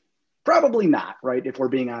opportunity? Probably not, right? If we're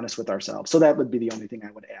being honest with ourselves. So that would be the only thing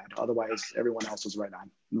I would add. Otherwise, everyone else was right on.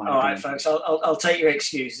 All right, folks, I'll take your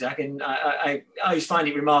excuses. I always find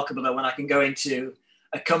it remarkable though when I can go into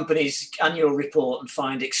a company's annual report and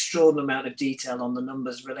find extraordinary amount of detail on the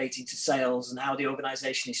numbers relating to sales and how the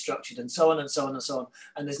organization is structured and so on and so on and so on.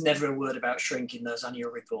 And there's never a word about shrink in those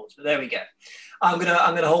annual reports. But there we go. I'm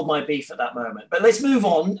gonna hold my beef at that moment. But let's move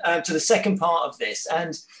on to the second part of this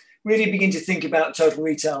and really begin to think about total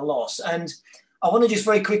retail loss. And I want to just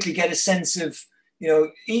very quickly get a sense of,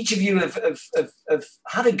 each of you have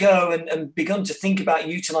had a go and begun to think about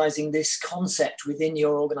utilizing this concept within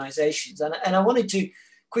your organizations. And I wanted to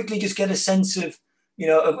quickly just get a sense of,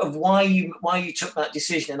 of why you took that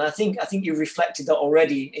decision. And I think you reflected that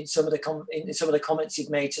already in some of the comments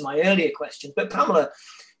you've made to my earlier question. But Pamela,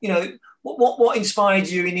 what inspired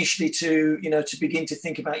you initially to begin to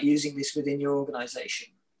think about using this within your organization?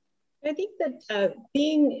 I think that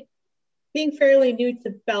being fairly new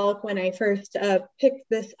to Belk when I first picked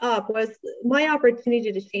this up was my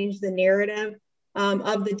opportunity to change the narrative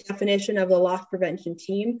of the definition of the loss prevention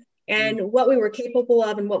team and what we were capable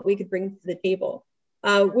of and what we could bring to the table.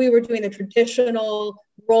 We were doing the traditional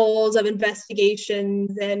roles of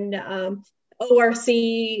investigations and ORC,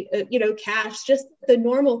 cash, just the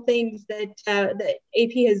normal things that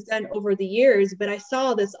AP has done over the years. But I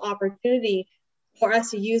saw this opportunity for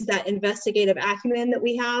us to use that investigative acumen that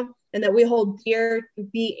we have and that we hold dear to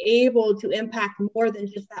be able to impact more than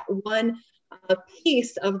just that one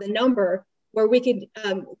piece of the number, where we could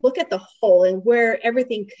look at the whole and where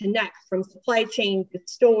everything connects from supply chain to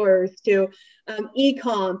stores to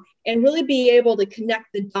e-com, and really be able to connect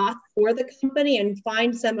the dots for the company and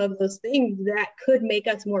find some of those things that could make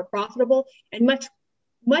us more profitable and much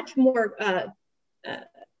more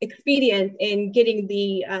expedient in getting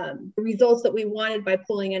the results that we wanted by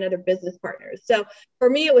pulling in other business partners. So for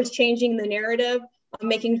me, it was changing the narrative,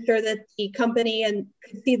 making sure that the company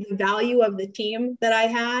could see the value of the team that I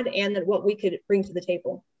had and that what we could bring to the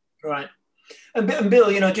table. Right. And Bill,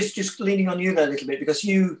 just leaning on you there a little bit, because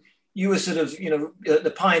you were sort of,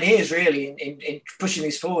 the pioneers really in pushing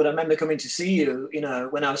this forward. I remember coming to see you,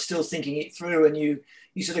 when I was still thinking it through, and you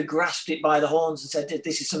sort of grasped it by the horns and said,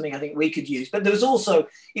 this is something I think we could use. But there was also,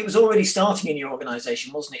 it was already starting in your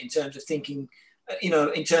organization, wasn't it, in terms of thinking,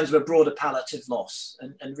 in terms of a broader palette of loss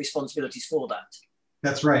and responsibilities for that.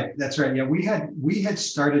 That's right. Yeah, we had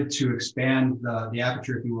started to expand the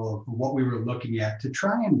aperture, if you will, of what we were looking at to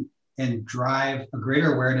try and drive a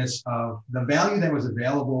greater awareness of the value that was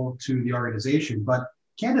available to the organization. But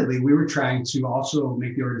candidly, we were trying to also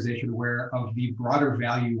make the organization aware of the broader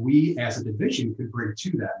value we as a division could bring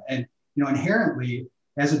to them. And, inherently,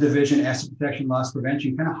 as a division, asset protection, loss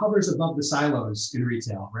prevention kind of hovers above the silos in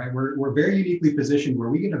retail, right? We're very uniquely positioned where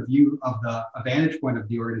we get a view of a vantage point of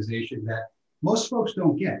the organization that most folks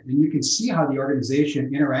don't get. And you can see how the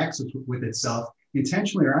organization interacts with itself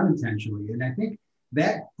intentionally or unintentionally. And I think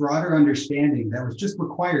that broader understanding that was just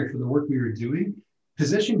required for the work we were doing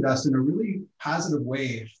positioned us in a really positive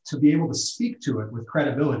way to be able to speak to it with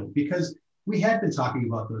credibility, because we had been talking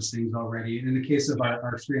about those things already. In the case of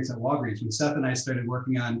our experience at Walgreens, when Seth and I started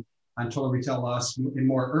working on total retail loss in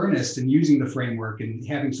more earnest and using the framework and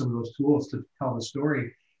having some of those tools to tell the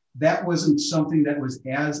story, that wasn't something that was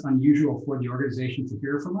as unusual for the organization to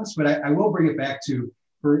hear from us. But I will bring it back to,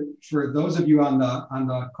 for those of you on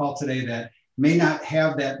the call today that may not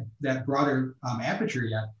have that broader aperture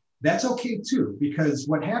yet, that's okay too, because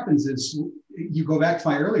what happens is you go back to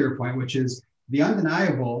my earlier point, which is the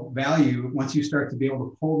undeniable value. Once you start to be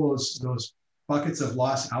able to pull those buckets of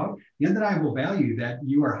loss out, the undeniable value that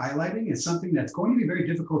you are highlighting is something that's going to be very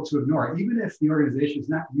difficult to ignore, even if the organization is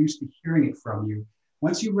not used to hearing it from you.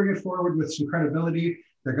 Once you bring it forward with some credibility,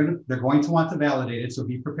 they're going to want to validate it. So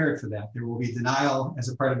be prepared for that. There will be denial as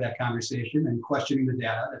a part of that conversation and questioning the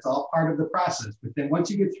data. It's all part of the process. But then once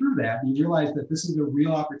you get through that, you realize that this is a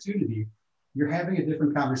real opportunity. You're having a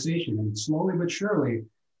different conversation, and slowly but surely,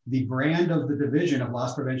 the brand of the division of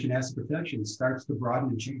loss prevention asset protection starts to broaden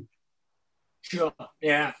and change. Sure.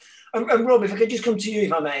 Yeah. And Rob, if I could just come to you,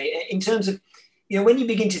 if I may, in terms of, when you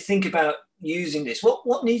begin to think about using this,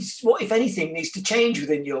 what if anything needs to change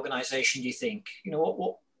within the organization, do you think?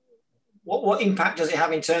 What impact does it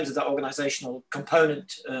have in terms of that organizational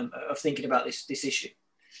component of thinking about this issue?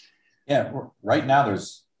 Yeah, right now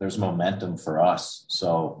there's momentum for us.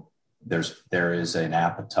 So there is an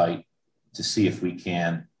appetite to see if we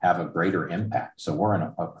can have a greater impact. So we're in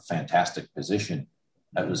a fantastic position.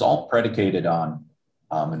 It was all predicated on,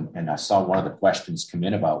 and I saw one of the questions come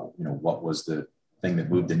in about, what was the thing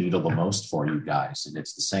that moved the needle the most for you guys? And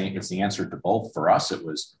it's the answer to both. For us,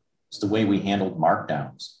 it's the way we handled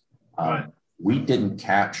markdowns. We didn't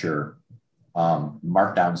capture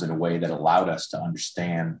markdowns in a way that allowed us to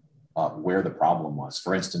understand where the problem was.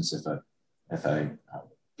 For instance, if a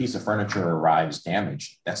piece of furniture arrives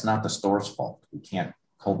damaged, that's not the store's fault. We can't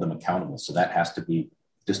hold them accountable. So that has to be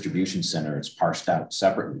distribution center. It's parsed out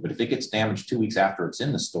separately. But if it gets damaged 2 weeks after it's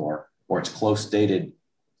in the store, or it's close dated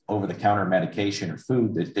over-the-counter medication or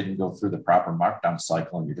food that didn't go through the proper markdown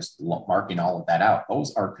cycle, and you're just marking all of that out,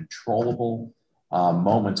 those are controllable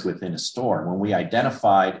moments within a store. When we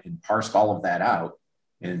identified and parsed all of that out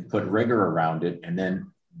and put rigor around it, and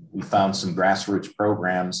then we found some grassroots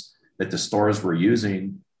programs that the stores were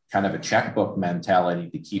using, kind of a checkbook mentality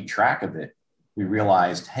to keep track of it, we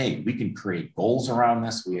realized, hey, we can create goals around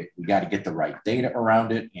this. We got to get the right data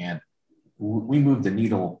around it. And we moved the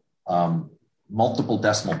needle multiple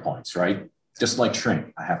decimal points, right? Just like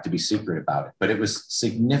shrink. I have to be secret about it, but it was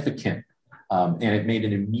significant and it made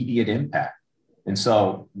an immediate impact. And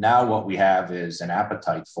so now what we have is an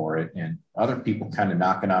appetite for it, and other people kind of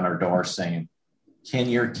knocking on our door saying, can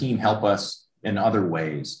your team help us in other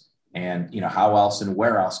ways? And, how else and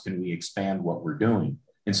where else can we expand what we're doing?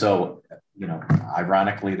 And so,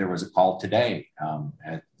 ironically, there was a call today,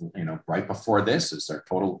 right before this is our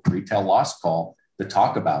total retail loss call to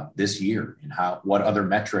talk about this year and what other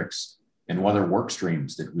metrics and what other work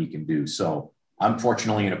streams that we can do. So I'm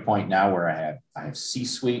fortunately at a point now where I have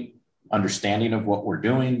C-suite understanding of what we're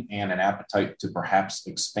doing and an appetite to perhaps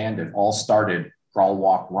expand it. All started Crawl,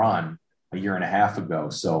 Walk, Run a year and a half ago.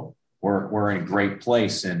 So we're in a great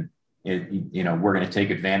place, and we're going to take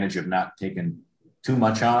advantage of not taking too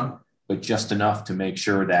much on, but just enough to make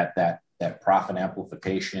sure that profit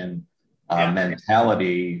amplification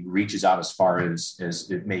mentality reaches out as far as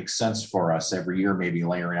it makes sense for us every year, maybe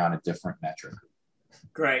layering on a different metric.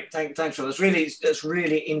 Great, thanks, Rob. That's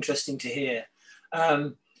really interesting to hear.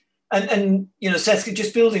 And Seth,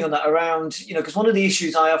 just building on that around, because one of the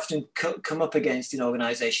issues I often come up against in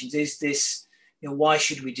organizations is this, why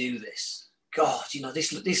should we do this? God,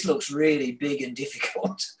 this looks really big and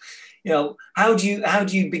difficult. How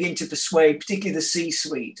do you begin to persuade, particularly the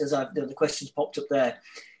C-suite, as the questions popped up there,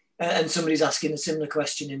 and somebody's asking a similar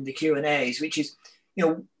question in the Q&As, which is,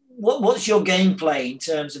 what's your gameplay in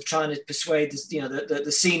terms of trying to persuade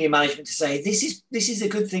the senior management to say this is a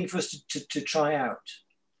good thing for us to try out?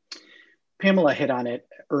 Pamela hit on it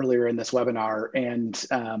earlier in this webinar, and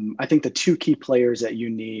I think the two key players that you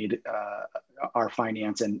need are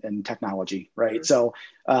finance and technology, right? So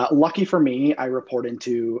lucky for me, I report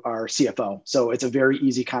into our CFO. So it's a very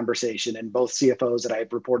easy conversation, and both CFOs that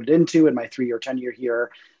I've reported into in my 3-year tenure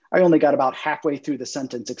here, I only got about halfway through the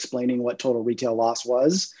sentence explaining what total retail loss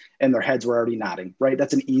was, and their heads were already nodding, right?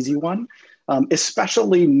 That's an easy one,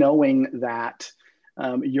 especially knowing that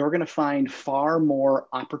you're going to find far more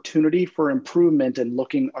opportunity for improvement and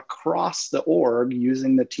looking across the org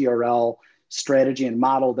using the TRL strategy and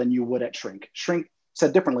model than you would at shrink. Shrink,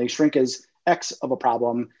 said differently, shrink is X of a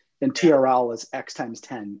problem and TRL is X times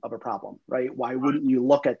 10 of a problem, right? Why wouldn't you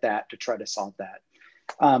look at that to try to solve that?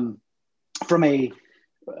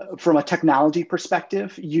 From a technology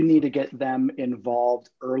perspective, you need to get them involved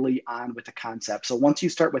early on with the concept. So once you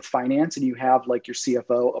start with finance and you have like your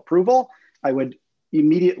CFO approval, I would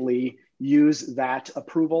immediately use that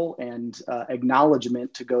approval and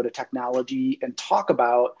acknowledgement to go to technology and talk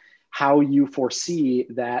about how you foresee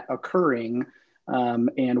that occurring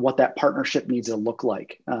and what that partnership needs to look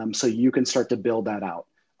like. So you can start to build that out.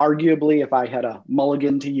 Arguably, if I had a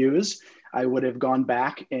mulligan to use, I would have gone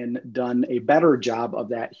back and done a better job of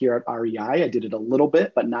that here at REI. I did it a little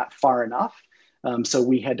bit, but not far enough. So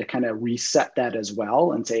we had to kind of reset that as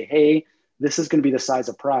well and say, hey, this is going to be the size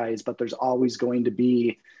of prize, but there's always going to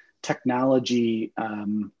be technology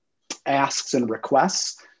asks and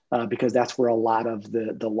requests because that's where a lot of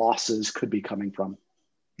the losses could be coming from.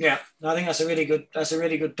 Yeah, I think that's a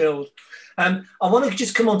really good build. I want to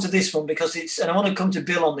just come on to this one because and I want to come to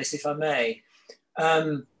Bill on this if I may.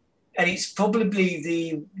 And it's probably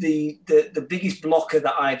the biggest blocker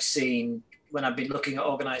that I've seen when I've been looking at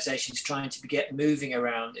organizations trying to get moving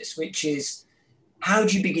around this, which is how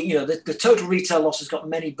do you begin? The total retail loss has got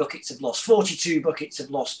many buckets of loss, 42 buckets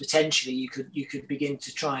of loss potentially you could begin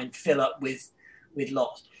to try and fill up with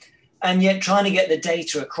loss. And yet trying to get the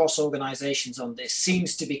data across organizations on this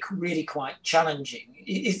seems to be really quite challenging.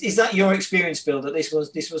 Is that your experience, Bill, that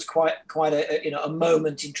this was quite a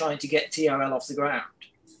moment in trying to get TRL off the ground?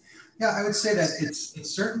 Yeah, I would say that it's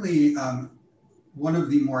certainly one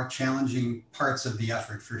of the more challenging parts of the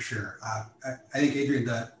effort for sure. I think, Adrian,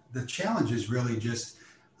 the challenge is really just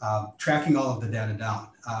tracking all of the data down.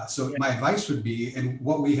 So my advice would be, and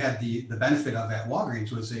what we had the benefit of at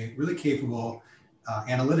Walgreens was a really capable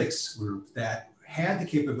analytics group that had the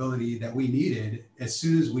capability that we needed as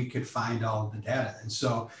soon as we could find all of the data. And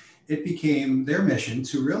so it became their mission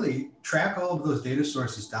to really track all of those data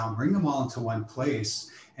sources down, bring them all into one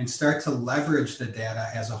place, and start to leverage the data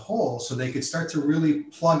as a whole so they could start to really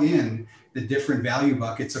plug in the different value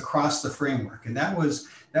buckets across the framework. And that was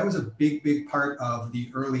a big part of the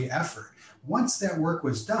early effort. Once that work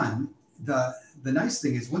was done, the nice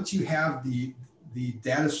thing is once you have the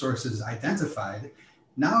data sources identified,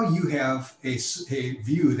 now you have a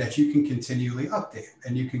view that you can continually update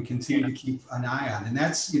and you can continue to keep an eye on. And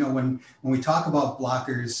that's, when we talk about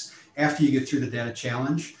blockers after you get through the data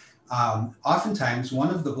challenge, oftentimes one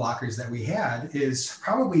of the blockers that we had is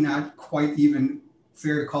probably not quite even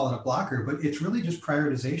fair to call it a blocker, but it's really just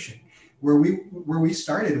prioritization. Where we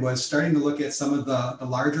started was starting to look at some of the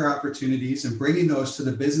larger opportunities and bringing those to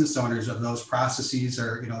the business owners of those processes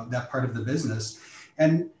or that part of the business.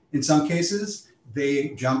 And in some cases, they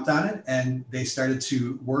jumped on it and they started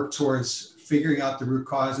to work towards figuring out the root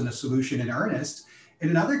cause and a solution in earnest. And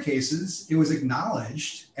in other cases, it was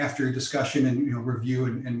acknowledged after discussion and review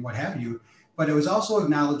and what have you, but it was also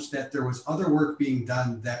acknowledged that there was other work being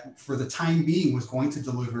done that for the time being was going to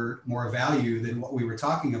deliver more value than what we were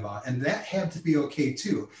talking about. And that had to be okay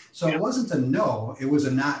too. So It wasn't a no, it was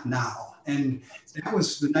a not now. And that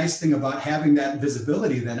was the nice thing about having that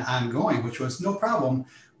visibility then ongoing, which was no problem.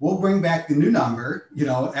 We'll bring back the new number,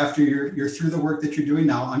 after you're through the work that you're doing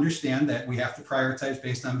now. Understand that we have to prioritize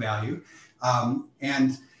based on value.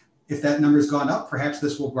 And if that number's gone up, perhaps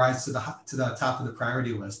this will rise to the top of the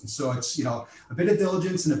priority list. And so it's, a bit of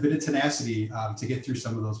diligence and a bit of tenacity to get through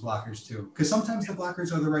some of those blockers too, because sometimes the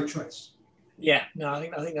blockers are the right choice. Yeah, no, I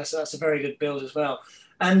think that's a very good build as well.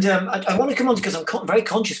 And I want to come on because I'm very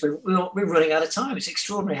conscious we're running out of time. It's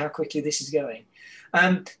extraordinary how quickly this is going.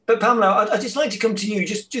 But Pamela, I'd just like to come to you,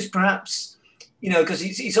 just perhaps, because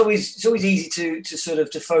it's always easy to sort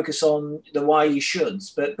of to focus on the why you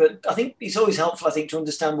shoulds, but I think it's always helpful, I think, to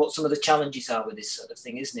understand what some of the challenges are with this sort of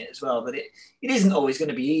thing, isn't it, as well? But it isn't always going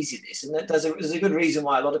to be easy, this, and there's a good reason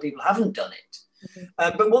why a lot of people haven't done it.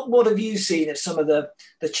 Mm-hmm. But what have you seen as some of the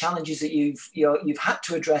challenges that you've had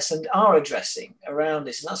to address and are addressing around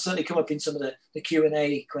this? And that's certainly come up in some of the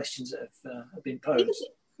Q&A questions that have been posed.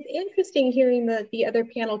 It's interesting hearing the other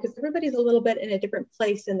panel because everybody's a little bit in a different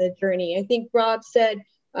place in the journey. I think Rob said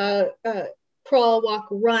crawl, walk,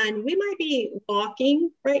 run. We might be walking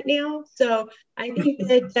right now. So I think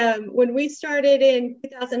that when we started in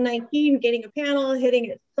 2019, getting a panel, hitting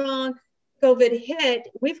it strong, COVID hit,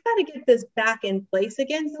 we've got to get this back in place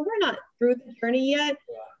again. So we're not through the journey yet.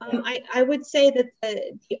 I would say that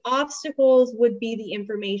the obstacles would be the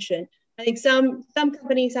information. I think some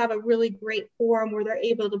companies have a really great forum where they're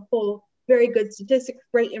able to pull very good statistics,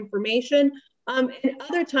 great information. And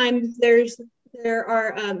other times there's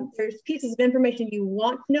pieces of information you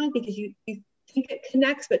want to know because you think it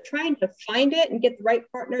connects, but trying to find it and get the right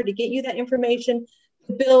partner to get you that information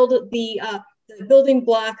to build the building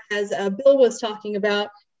block, as Bill was talking about,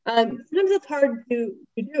 sometimes it's hard to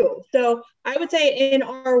do. So I would say in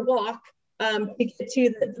our walk to get to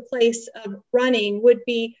the place of running would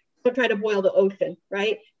be, don't try to boil the ocean,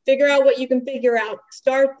 right? Figure out what you can figure out,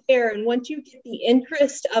 start there. And once you get the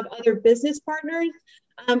interest of other business partners,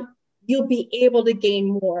 you'll be able to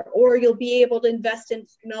gain more, or you'll be able to invest in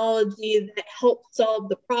technology that helps solve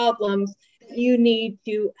the problems that you need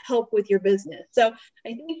to help with your business. So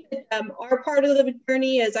I think that our part of the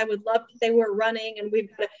journey is, I would love to say we're running and we've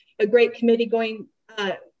got a great committee going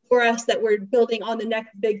for us that we're building on the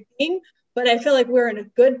next big thing, but I feel like we're in a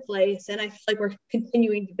good place and I feel like we're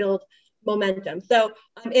continuing to build momentum. So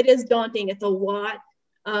it is daunting, it's a lot,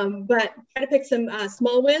 but try to pick some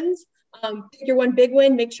small wins. Pick your one big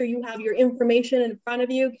win, make sure you have your information in front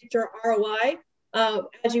of you, get your ROI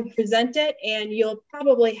as you present it, and you'll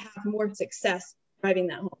probably have more success driving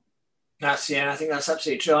that home. I think that's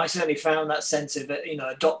absolutely true. I certainly found that sense of,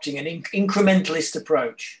 adopting an incrementalist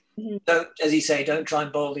approach. Mm-hmm. Don't, as you say, don't try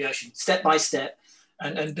and boil the ocean, step by step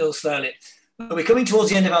and build slowly. But we're coming towards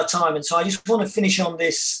the end of our time. And so I just want to finish on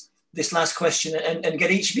this last question and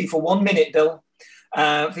get each of you for 1 minute, Bill,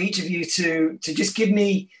 for each of you to just give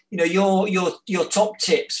me, your top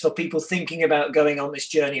tips for people thinking about going on this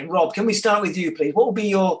journey. And Rob, can we start with you, please? What would be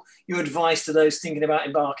your advice to those thinking about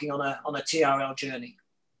embarking on a TRL journey?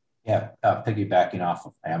 Yeah, piggybacking off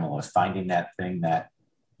of Pamela, finding that thing that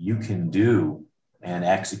you can do and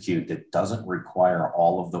execute that doesn't require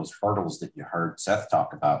all of those hurdles that you heard Seth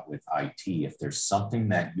talk about with IT. If there's something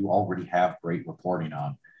that you already have great reporting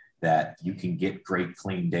on, that you can get great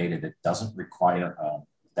clean data that doesn't require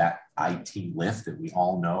that IT lift that we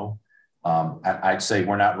all know, I'd say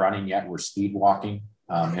we're not running yet. We're speed walking,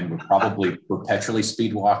 and we're probably perpetually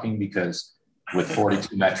speed walking, because with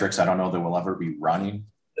 42 metrics, I don't know that we'll ever be running.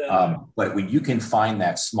 But when you can find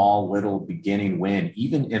that small little beginning win,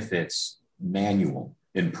 even if it's manual,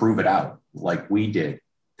 and prove it out like we did,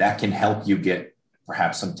 that can help you get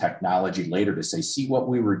perhaps some technology later to say, see what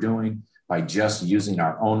we were doing by just using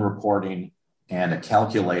our own reporting and a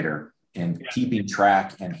calculator and keeping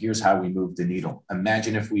track. And here's how we move the needle.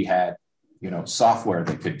 Imagine if we had, software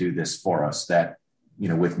that could do this for us, that,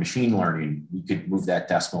 with machine learning, we could move that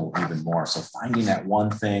decimal even more. So finding that one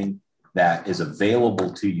thing that is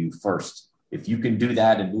available to you first, if you can do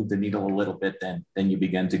that and move the needle a little bit, then you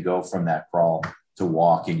begin to go from that crawl to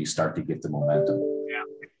walk, and you start to get the momentum. Yeah,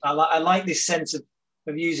 I like this sense of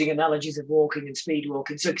using analogies of walking and speed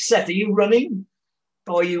walking. So Seth, are you running?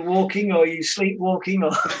 Or are you walking, or are you sleepwalking,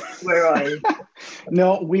 or where are you?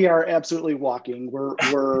 No, we are absolutely walking.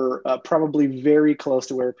 We're probably very close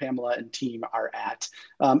to where Pamela and team are at,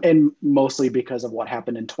 and mostly because of what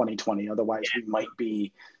happened in 2020. Otherwise, we might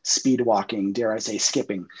be speed walking, dare I say,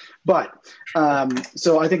 skipping. But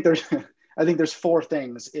so I think there's four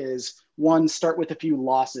things. Is one, start with a few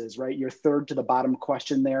losses, right? Your third to the bottom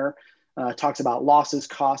question there. Talks about losses,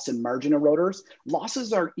 costs, and margin eroders.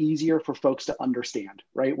 Losses are easier for folks to understand,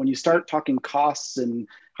 right? When you start talking costs and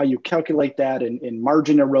how you calculate that and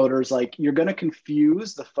margin eroders, like, you're going to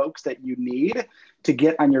confuse the folks that you need to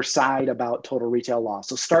get on your side about total retail loss.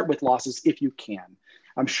 So start with losses if you can.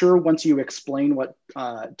 I'm sure once you explain what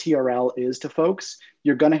TRL is to folks,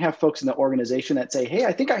 you're going to have folks in the organization that say, hey,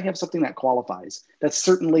 I think I have something that qualifies. That's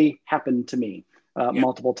certainly happened to me.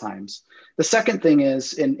 Multiple times. The second thing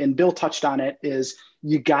is, and Bill touched on it, is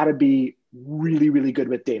you got to be really, really good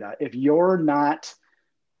with data. If you're not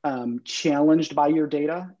challenged by your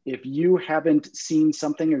data, if you haven't seen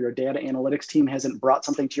something, or your data analytics team hasn't brought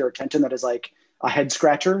something to your attention that is like a head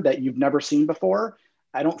scratcher that you've never seen before,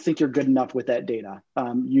 I don't think you're good enough with that data.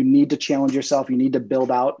 You need to challenge yourself. You need to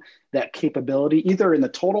build out that capability, either in the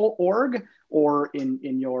total org or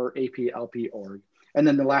in your AP/LP org. And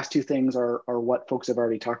then the last two things are what folks have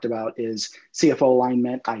already talked about, is CFO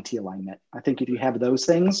alignment, IT alignment. I think if you have those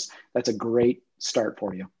things, that's a great start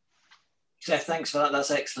for you. Seth, thanks for that. That's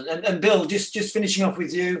excellent. And Bill, just finishing off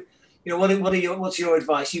with you, what's your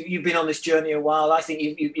advice? You've been on this journey a while. I think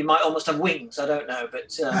you might almost have wings. I don't know,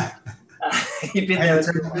 but you've been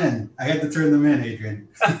there. I had to turn them in, Adrian.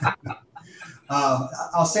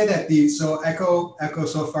 I'll say that echo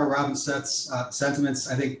so far Rob and Seth's sentiments.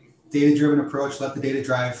 I think data-driven approach, let the data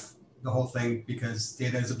drive the whole thing, because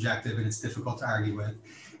data is objective and it's difficult to argue with.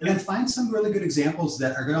 And then find some really good examples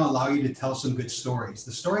that are going to allow you to tell some good stories.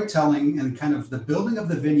 The storytelling and kind of the building of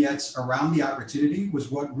the vignettes around the opportunity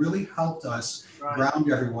was what really helped us ground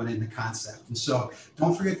everyone in the concept. And so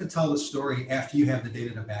don't forget to tell the story after you have the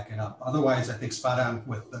data to back it up. Otherwise, I think spot on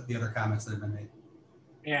with the other comments that have been made.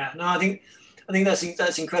 Yeah, no, I think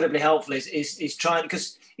that's incredibly helpful. Is trying,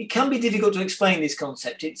 because it can be difficult to explain this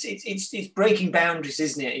concept. It's breaking boundaries,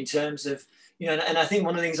 isn't it? In terms of, and I think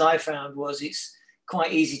one of the things I found was it's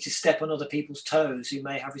quite easy to step on other people's toes who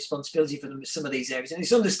may have responsibility for some of these areas, and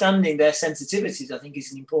it's understanding their sensitivities, I think,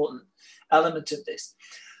 is an important element of this.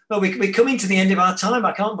 Well, we're coming to the end of our time.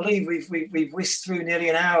 I can't believe we've whisked through nearly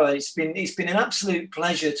an hour. It's been an absolute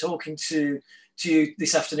pleasure talking to you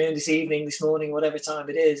this afternoon, this evening, this morning, whatever time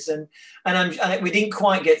it is. And we didn't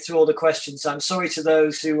quite get through all the questions. So I'm sorry to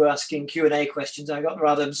those who were asking Q&A questions. I got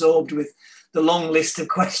rather absorbed with the long list of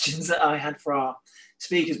questions that I had for our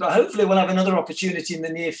speakers. But hopefully we'll have another opportunity in the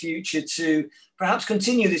near future to perhaps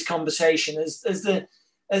continue this conversation as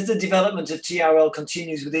the development of TRL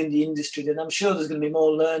continues within the industry. Then I'm sure there's going to be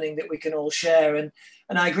more learning that we can all share. And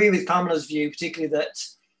I agree with Pamela's view, particularly that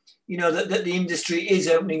that the industry is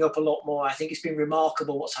opening up a lot more. I think it's been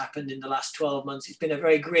remarkable what's happened in the last 12 months. It's been a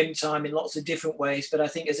very grim time in lots of different ways, but I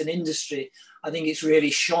think as an industry, I think it's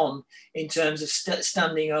really shone in terms of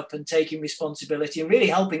standing up and taking responsibility and really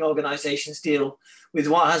helping organizations deal with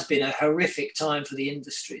what has been a horrific time for the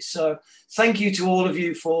industry. So thank you to all of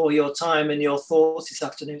you for your time and your thoughts this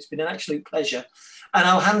afternoon. It's been an absolute pleasure. And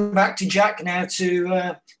I'll hand back to Jack now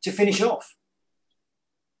to finish off.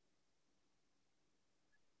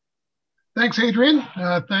 Thanks, Adrian.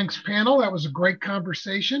 Thanks, panel. That was a great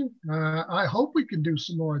conversation. I hope we can do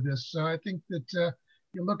some more of this. I think that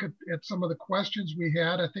you look at some of the questions we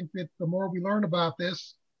had, I think that the more we learn about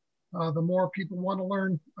this, the more people want to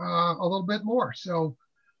learn a little bit more. So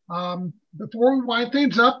before we wind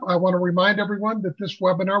things up, I want to remind everyone that this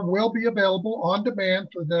webinar will be available on demand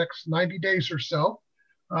for the next 90 days or so.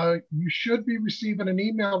 You should be receiving an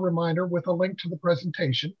email reminder with a link to the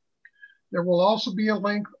presentation. There will also be a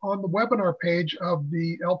link on the webinar page of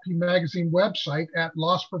the LP Magazine website at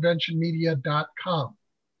losspreventionmedia.com.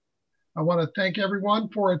 I want to thank everyone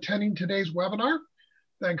for attending today's webinar.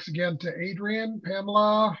 Thanks again to Adrian,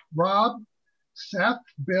 Pamela, Rob, Seth,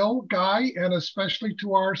 Bill, Guy, and especially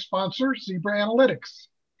to our sponsor, Zebra Analytics.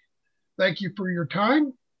 Thank you for your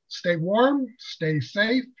time. Stay warm, stay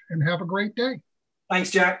safe, and have a great day.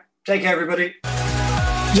 Thanks, Jack. Take care, everybody.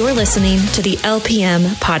 You're listening to the LPM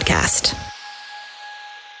podcast.